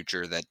near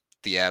future that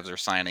the Avs are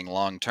signing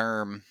long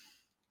term,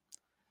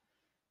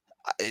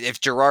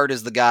 if Girard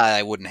is the guy,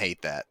 I wouldn't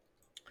hate that.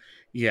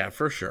 Yeah,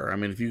 for sure. I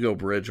mean, if you go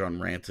bridge on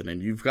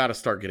Rantanen, you've got to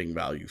start getting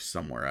value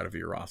somewhere out of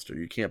your roster.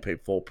 You can't pay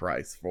full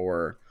price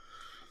for,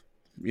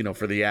 you know,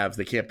 for the Avs.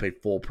 They can't pay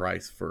full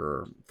price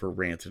for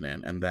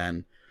Rantanen. And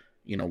then,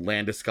 you know,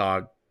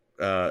 Landeskog,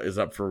 is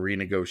up for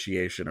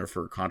renegotiation or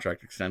for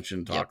contract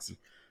extension talks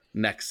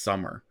next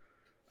summer.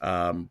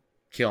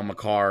 Cale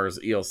Makar's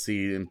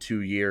ELC in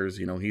 2 years.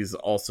 He's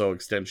also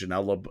extension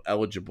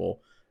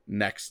eligible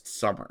next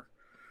summer.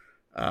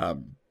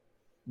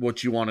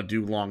 What you want to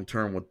do long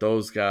term with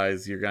those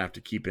guys, you're gonna have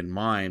to keep in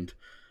mind.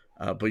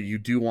 But you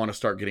do want to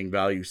start getting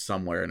value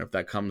somewhere, and if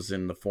that comes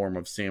in the form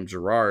of Sam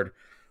Girard,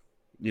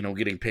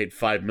 getting paid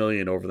 $5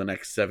 million over the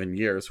next 7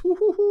 years,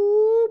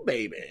 whoo,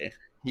 baby.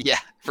 Yeah,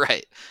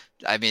 right.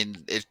 I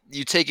mean, if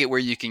you take it where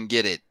you can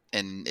get it,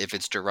 and if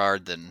it's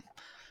Girard, then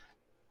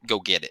go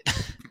get it.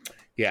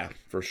 Yeah,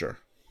 for sure.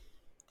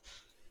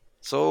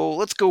 So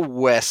let's go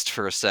west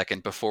for a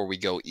second before we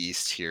go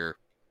east here.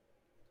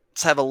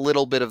 Let's have a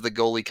little bit of the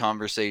goalie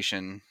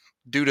conversation.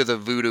 Due to the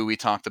voodoo we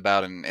talked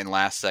about in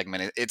last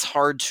segment, it's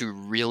hard to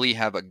really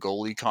have a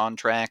goalie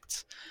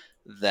contract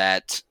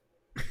that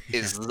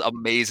is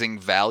amazing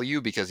value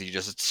because you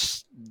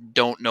just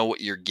don't know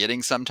what you're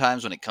getting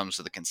sometimes when it comes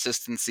to the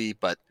consistency.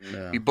 But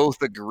we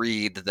both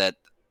agreed that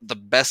the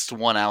best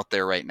one out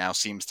there right now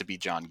seems to be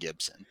John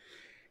Gibson.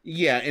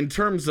 Yeah, in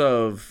terms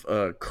of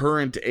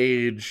current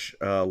age,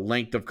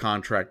 length of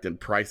contract and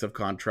price of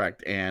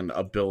contract and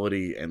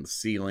ability and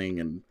ceiling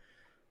and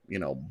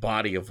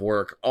body of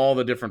work, all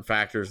the different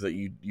factors that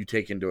you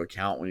take into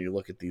account when you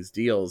look at these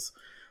deals,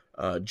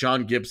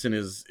 John Gibson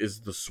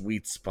is the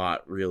sweet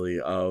spot really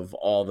of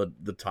all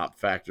the top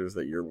factors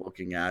that you're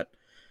looking at.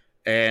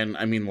 And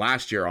I mean,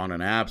 last year on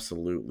an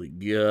absolutely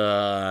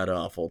god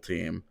awful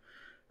team,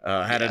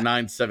 had a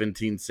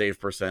 .917 save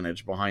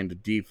percentage behind a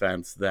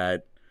defense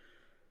that,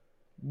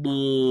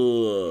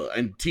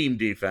 and team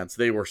defense,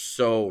 they were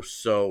so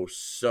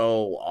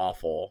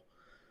awful.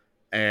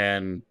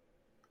 And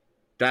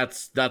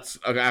that's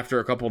after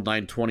a couple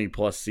 920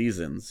 plus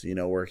seasons,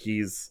 where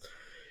he's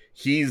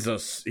a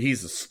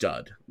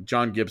stud.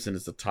 John Gibson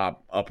is the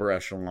top upper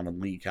echelon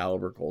elite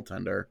caliber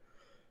goaltender,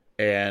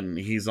 and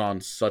he's on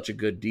such a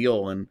good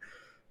deal. And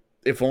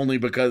if only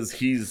because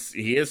he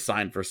is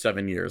signed for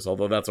 7 years,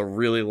 although that's a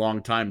really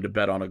long time to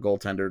bet on a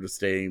goaltender to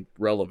stay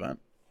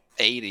relevant.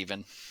 8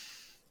 even.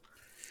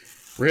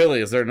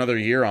 Really? Is there another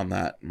year on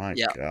that? My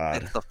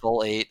God. It's the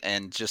full 8,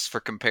 and just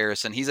for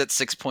comparison, he's at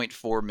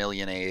 $6.4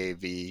 million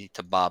AAV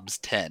to Bob's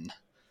 10.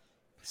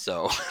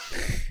 So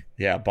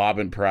yeah, Bob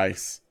and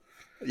Price.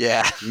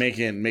 Yeah.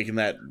 Making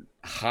that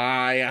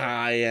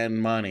high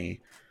end money.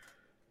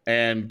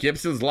 And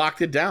Gibson's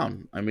locked it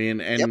down. I mean,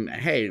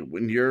 hey,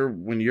 when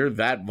you're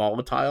that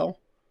volatile,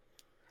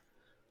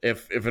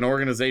 if an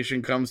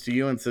organization comes to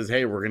you and says,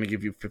 "Hey, we're going to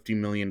give you $50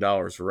 million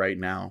right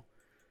now,"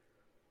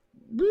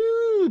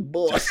 woo,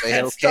 boy,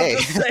 that's okay.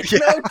 tough to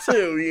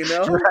say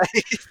no to,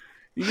 Right.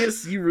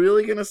 You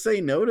really going to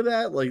say no to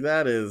that? Like,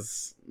 that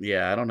is,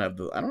 I don't have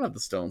the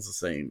stones to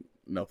say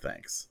no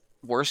thanks.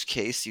 Worst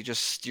case,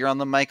 you're on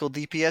the Michael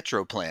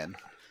DiPietro plan.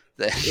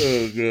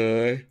 Oh,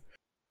 God.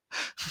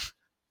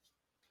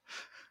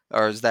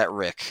 Or is that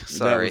Rick?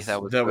 Sorry,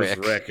 that was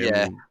Rick.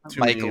 Yeah,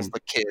 Michael's the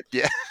kid.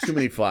 Yeah, too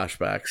many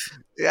flashbacks.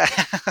 Yeah,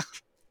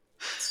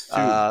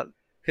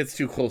 hits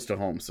too close to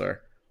home,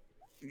 sir.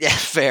 Yeah,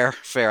 fair.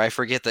 I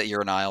forget that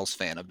you're an Isles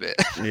fan a bit.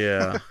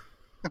 Yeah.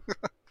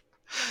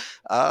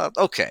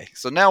 Okay,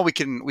 so now we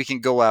can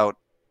go out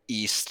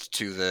east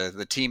to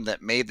the team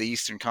that made the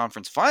Eastern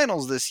Conference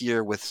Finals this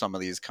year with some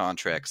of these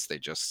contracts they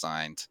just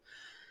signed.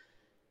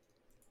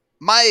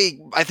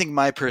 I think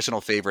my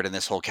personal favorite in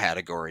this whole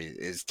category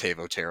is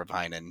Teuvo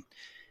Teravainen.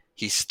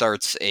 He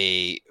starts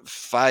a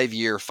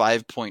 5-year,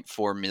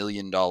 $5.4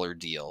 million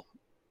deal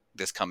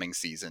this coming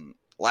season.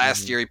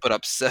 Last year he put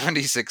up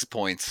 76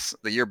 points.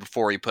 The year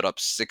before he put up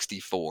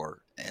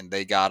 64, and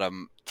they got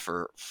him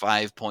for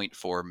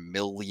 $5.4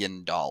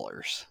 million.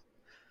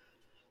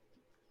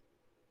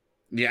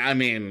 Yeah, I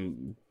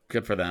mean,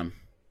 good for them.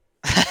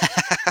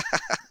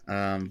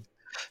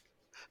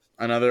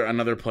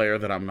 Another player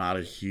that I'm not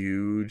a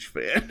huge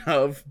fan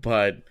of,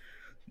 but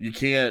you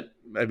can't.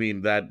 I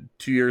mean, that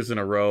 2 years in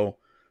a row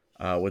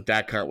with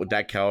that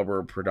caliber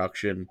of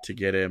production to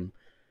get him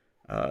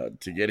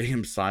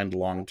signed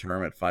long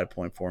term at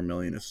 $5.4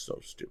 million is so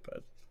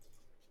stupid.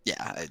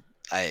 Yeah,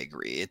 I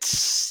agree.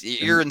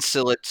 You're in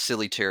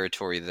silly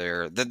territory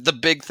there. The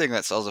big thing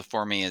that sells it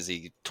for me is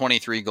he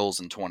 23 goals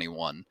and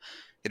 21.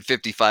 Had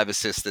 55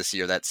 assists this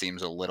year. That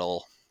seems a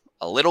little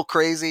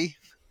crazy,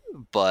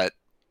 but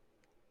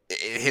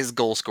his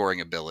goal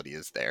scoring ability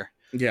is there.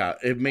 Yeah,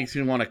 it makes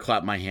me want to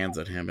clap my hands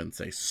at him and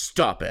say,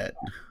 "Stop it,"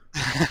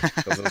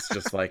 because it's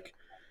just like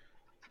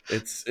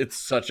it's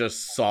such a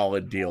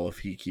solid deal if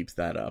he keeps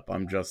that up.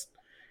 I'm just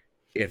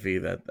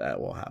iffy that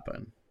will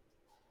happen.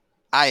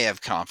 I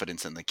have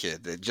confidence in the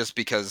kid just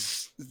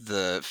because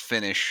the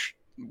Finnish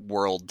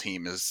world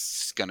team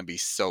is going to be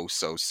so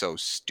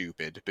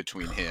stupid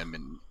between him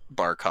and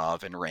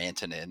Barkov and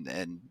Rantanen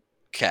and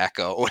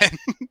Kakko and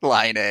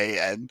Line A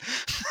and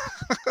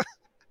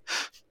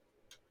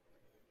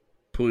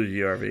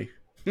Puljujärvi.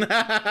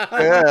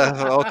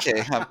 Yeah,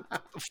 okay.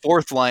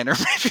 Fourth liner,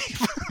 maybe.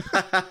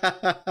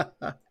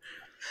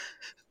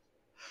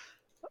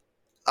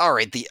 All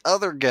right, the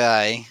other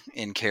guy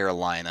in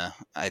Carolina,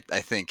 I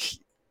think,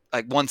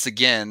 like once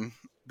again,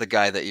 the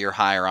guy that you're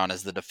higher on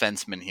is the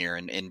defenseman here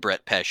in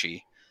Brett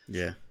Pesce.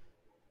 Yeah.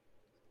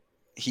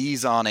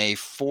 He's on a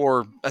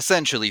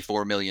essentially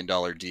 $4 million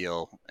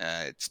deal.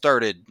 It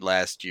started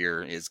last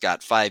year. It's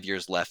got 5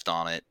 years left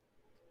on it.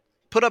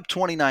 Put up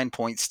 29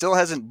 points. Still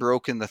hasn't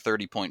broken the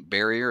 30-point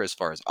barrier as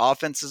far as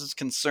offense is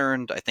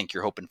concerned. I think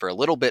you're hoping for a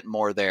little bit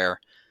more there.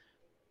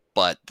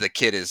 But the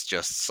kid is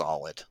just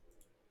solid.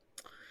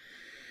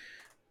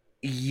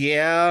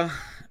 Yeah.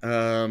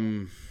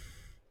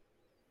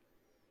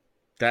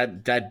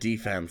 That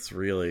defense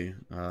really,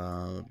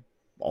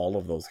 all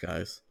of those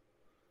guys.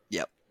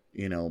 Yep.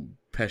 You know,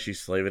 Pesce,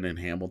 Slavin, and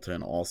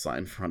Hamilton all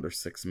signed for under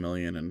 $6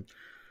 million, and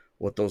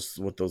what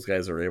those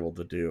guys are able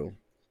to do,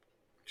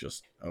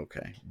 just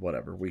okay,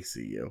 whatever. We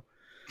see you.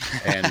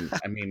 And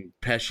I mean,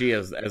 Pesce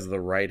as the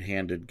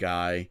right-handed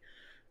guy,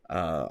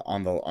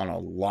 on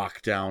a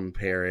lockdown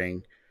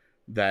pairing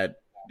that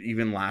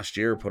even last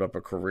year put up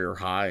a career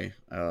high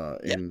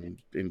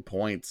in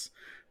points.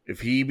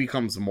 If he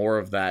becomes more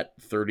of that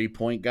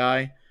 30-point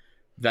guy,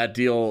 that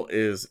deal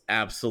is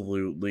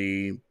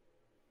absolutely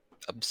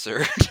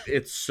absurd.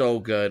 It's so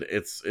good.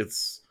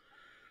 It's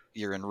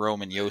you're in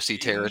Roman Yossi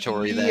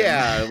territory then.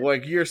 Yeah,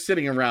 like you're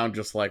sitting around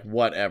just like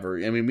whatever.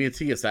 I mean,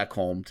 Matthias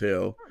Ekholm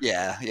too.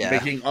 Yeah.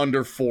 Making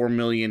under $4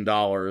 million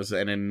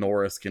and in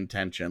Norris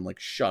contention. Like,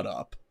 shut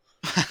up.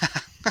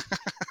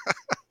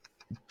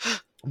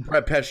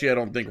 Brett Pesce, I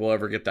don't think will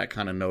ever get that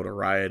kind of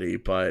notoriety,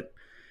 but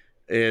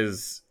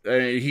he's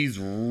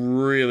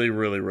really,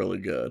 really, really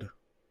good.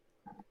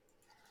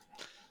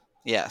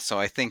 Yeah, so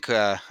I think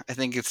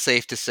it's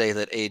safe to say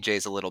that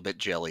AJ's a little bit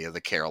jelly of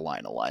the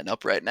Carolina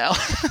lineup right now.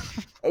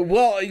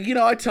 Well, you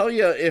know, I tell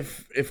you,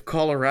 if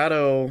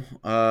Colorado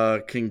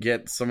can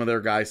get some of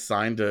their guys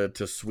signed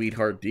to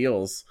sweetheart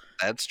deals,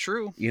 that's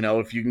true. You know,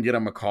 if you can get a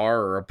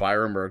Makar or a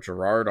Byram or a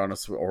Gerard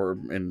or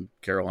in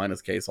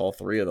Carolina's case, all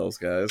three of those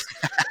guys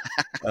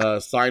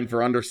signed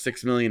for under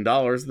 $6 million,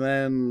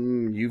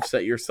 then you've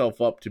set yourself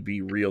up to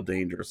be real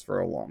dangerous for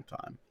a long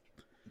time.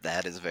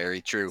 That is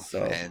very true.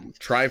 So and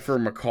try for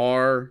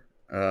Makar,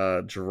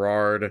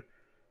 Gerard,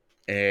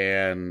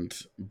 and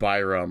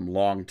Byram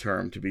long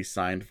term to be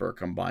signed for a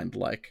combined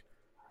like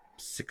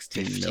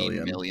 16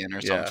 million or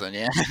something.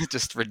 Yeah,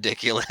 just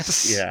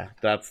ridiculous. Yeah,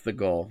 that's the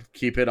goal.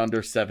 Keep it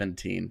under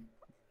 17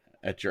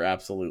 at your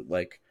absolute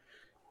like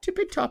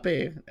tippy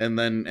toppy, and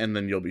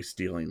then you'll be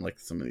stealing like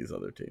some of these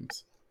other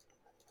teams.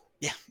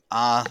 Yeah.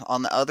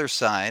 On the other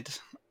side,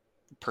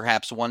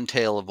 perhaps one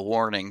tale of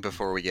warning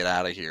before we get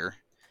out of here.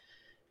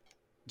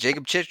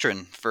 Jacob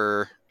Chychrun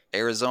for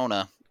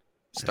Arizona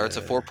starts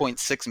a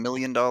 $4.6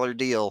 million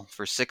deal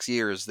for 6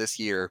 years this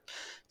year.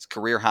 His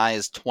career high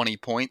is 20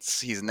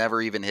 points. He's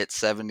never even hit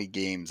 70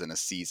 games in a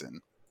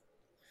season.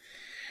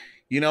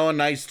 You know, a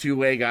nice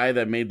two-way guy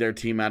that made their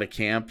team out of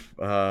camp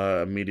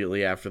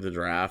immediately after the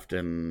draft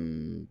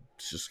and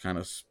just kind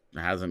of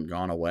hasn't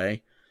gone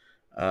away.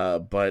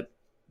 But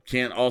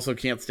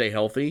can't stay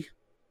healthy.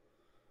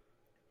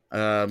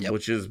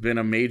 Which has been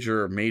a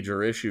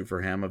major issue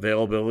for him.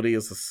 Availability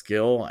is a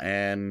skill,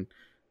 and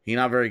he's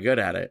not very good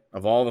at it.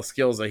 Of all the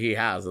skills that he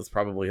has, it's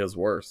probably his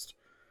worst.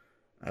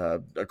 A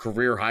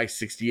career high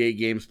 68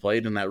 games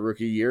played in that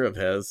rookie year of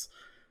his.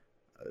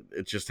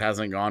 It just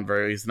hasn't gone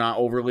he's not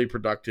overly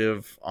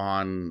productive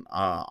on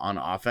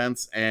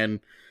offense, and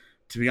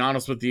to be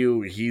honest with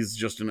you, he's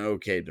just an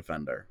okay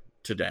defender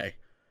today.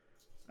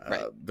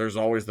 Right. There's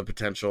always the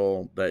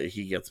potential that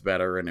he gets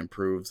better and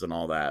improves and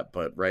all that,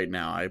 but right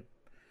now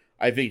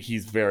I think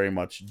he's very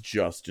much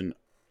just an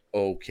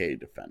okay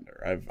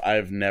defender.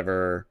 I've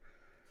never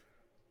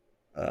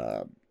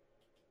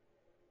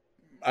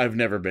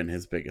been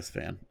his biggest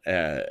fan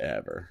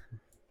ever.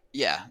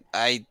 Yeah,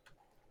 I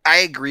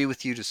agree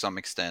with you to some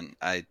extent.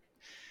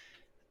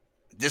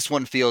 This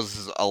one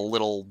feels a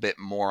little bit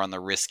more on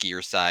the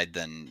riskier side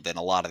than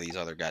a lot of these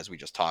other guys we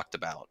just talked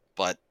about.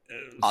 But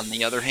on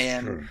the other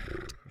hand,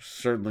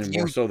 certainly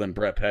more so than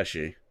Brett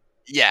Pesce.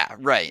 Yeah,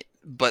 right.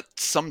 But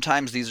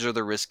sometimes these are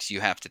the risks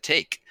you have to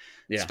take,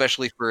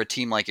 especially for a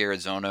team like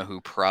Arizona, who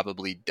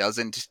probably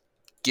doesn't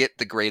get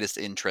the greatest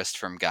interest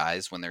from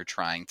guys when they're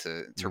trying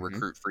to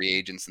recruit free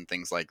agents and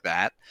things like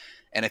that.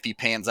 And if he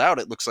pans out,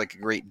 it looks like a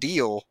great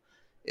deal.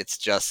 It's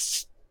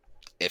just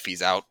if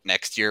he's out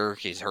next year,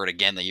 he's hurt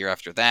again the year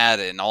after that,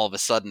 and all of a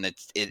sudden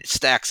it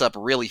stacks up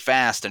really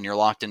fast, and you're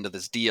locked into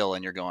this deal,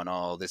 and you're going,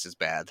 oh, this is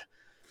bad.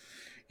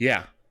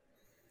 Yeah.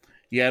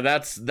 Yeah,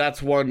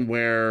 that's one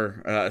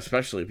where,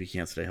 especially if he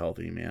can't stay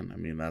healthy, man. I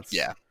mean,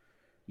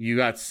 you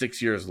got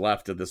 6 years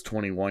left of this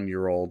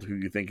 21-year-old who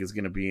you think is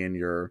going to be in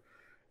your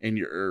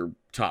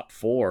top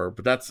four.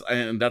 But that's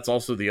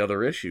also the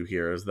other issue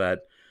here is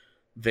that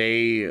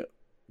they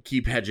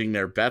keep hedging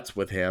their bets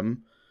with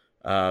him.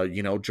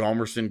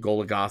 Hjalmarsson,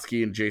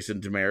 Goligoski, and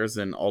Jason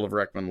Demers and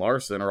Oliver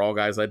Ekman-Larsson are all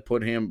guys I'd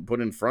put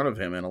in front of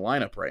him in a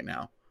lineup right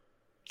now.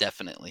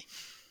 Definitely.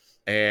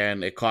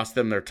 And it cost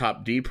them their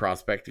top D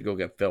prospect to go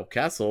get Phil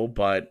Kessel,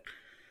 but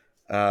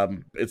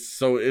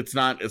It's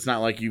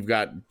not like you've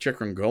got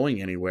Chychrun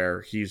going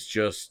anywhere. He's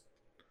just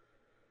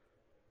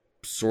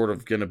sort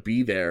of going to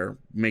be there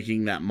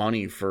making that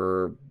money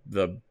for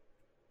the,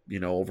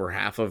 over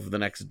half of the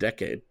next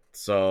decade.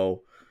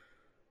 So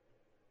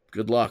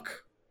good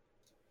luck.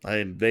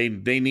 They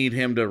need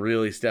him to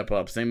really step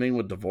up. Same thing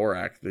with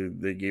Dvorak.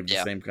 They gave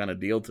the same kind of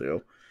deal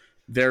to.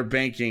 They're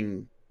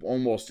banking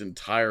almost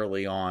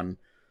entirely on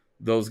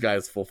those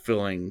guys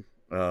fulfilling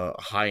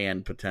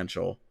high-end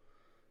potential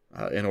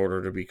in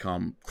order to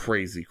become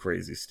crazy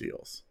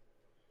steals.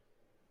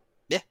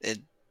 Yeah,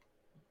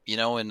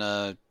 in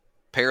a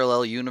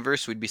parallel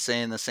universe, we'd be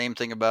saying the same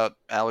thing about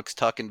Alex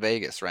Tuck in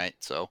Vegas, right?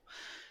 So,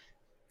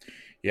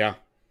 yeah,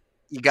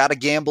 you got to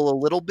gamble a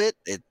little bit.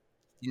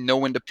 You know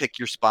when to pick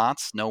your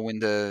spots, know when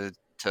to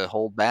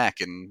hold back,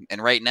 and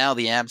right now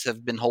the Avs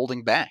have been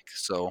holding back.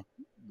 So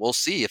we'll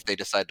see if they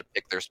decide to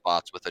pick their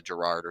spots with a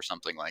Girard or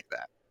something like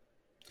that.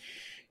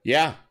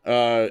 Yeah,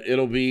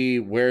 it'll be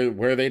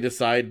where they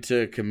decide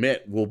to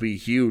commit will be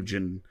huge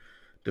in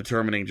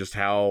determining just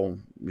how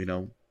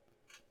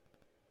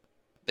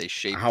they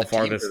shape how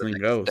far this thing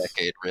goes.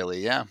 Decade,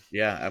 really, yeah.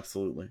 Yeah,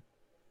 absolutely.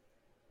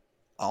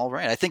 All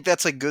right, I think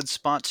that's a good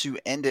spot to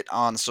end it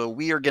on. So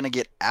we are going to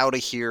get out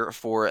of here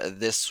for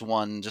this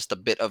one. Just a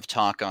bit of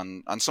talk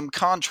on some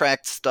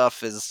contract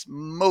stuff, as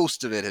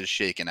most of it has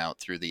shaken out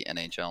through the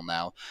NHL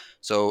now.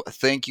 So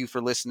thank you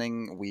for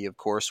listening. We, of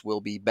course,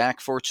 will be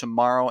back for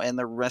tomorrow and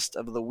the rest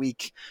of the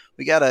week.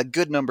 We got a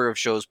good number of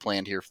shows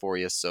planned here for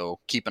you,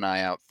 so keep an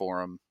eye out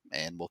for them,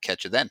 and we'll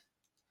catch you then.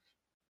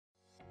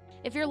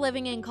 If you're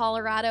living in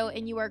Colorado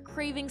and you are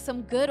craving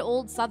some good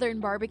old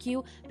Southern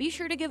barbecue, be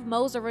sure to give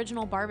Moe's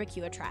Original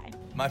Barbecue a try.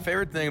 My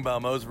favorite thing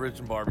about Moe's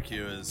Original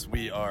Barbecue is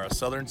we are a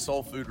Southern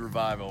soul food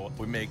revival.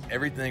 We make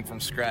everything from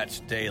scratch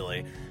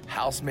daily,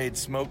 house-made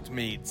smoked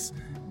meats,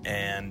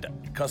 and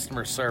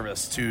customer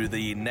service to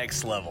the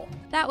next level.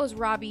 That was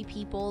Robbie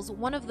Peoples,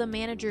 one of the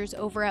managers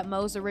over at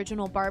Moe's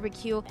Original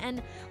Barbecue,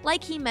 and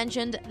like he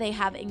mentioned, they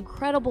have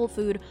incredible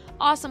food,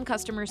 awesome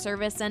customer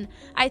service, and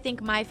I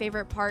think my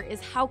favorite part is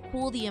how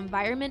cool the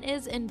environment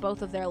is in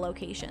both of their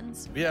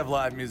locations. We have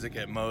live music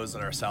at Moe's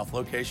at our South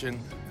location,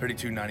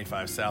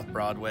 3295 South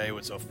Broadway,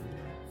 with a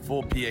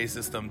full PA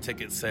system,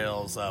 ticket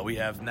sales. We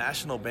have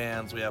national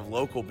bands, we have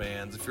local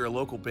bands. If you're a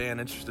local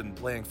band interested in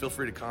playing, feel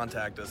free to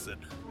contact us at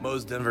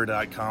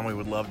moesdenver.com. We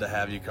would love to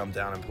have you come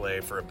down and play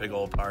for a big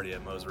old party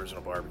at Moe's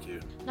Original Barbecue.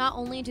 Not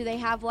only do they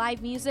have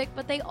live music,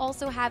 but they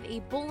also have a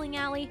bowling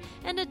alley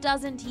and a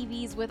dozen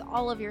TVs with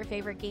all of your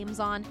favorite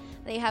games on.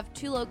 They have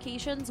 2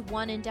 locations,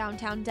 one in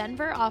downtown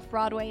Denver off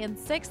Broadway and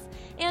 6th,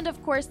 and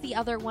of course the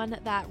other one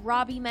that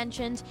Robbie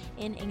mentioned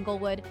in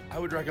Inglewood. I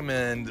would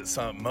recommend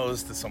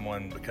Moe's to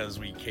someone because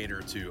we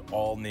cater to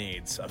all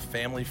needs, a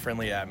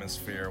family-friendly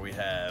atmosphere. We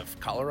have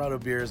Colorado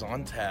beers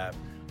on tap,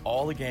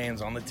 all the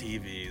games on the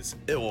TVs.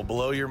 It will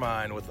blow your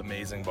mind with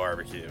amazing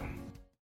barbecue.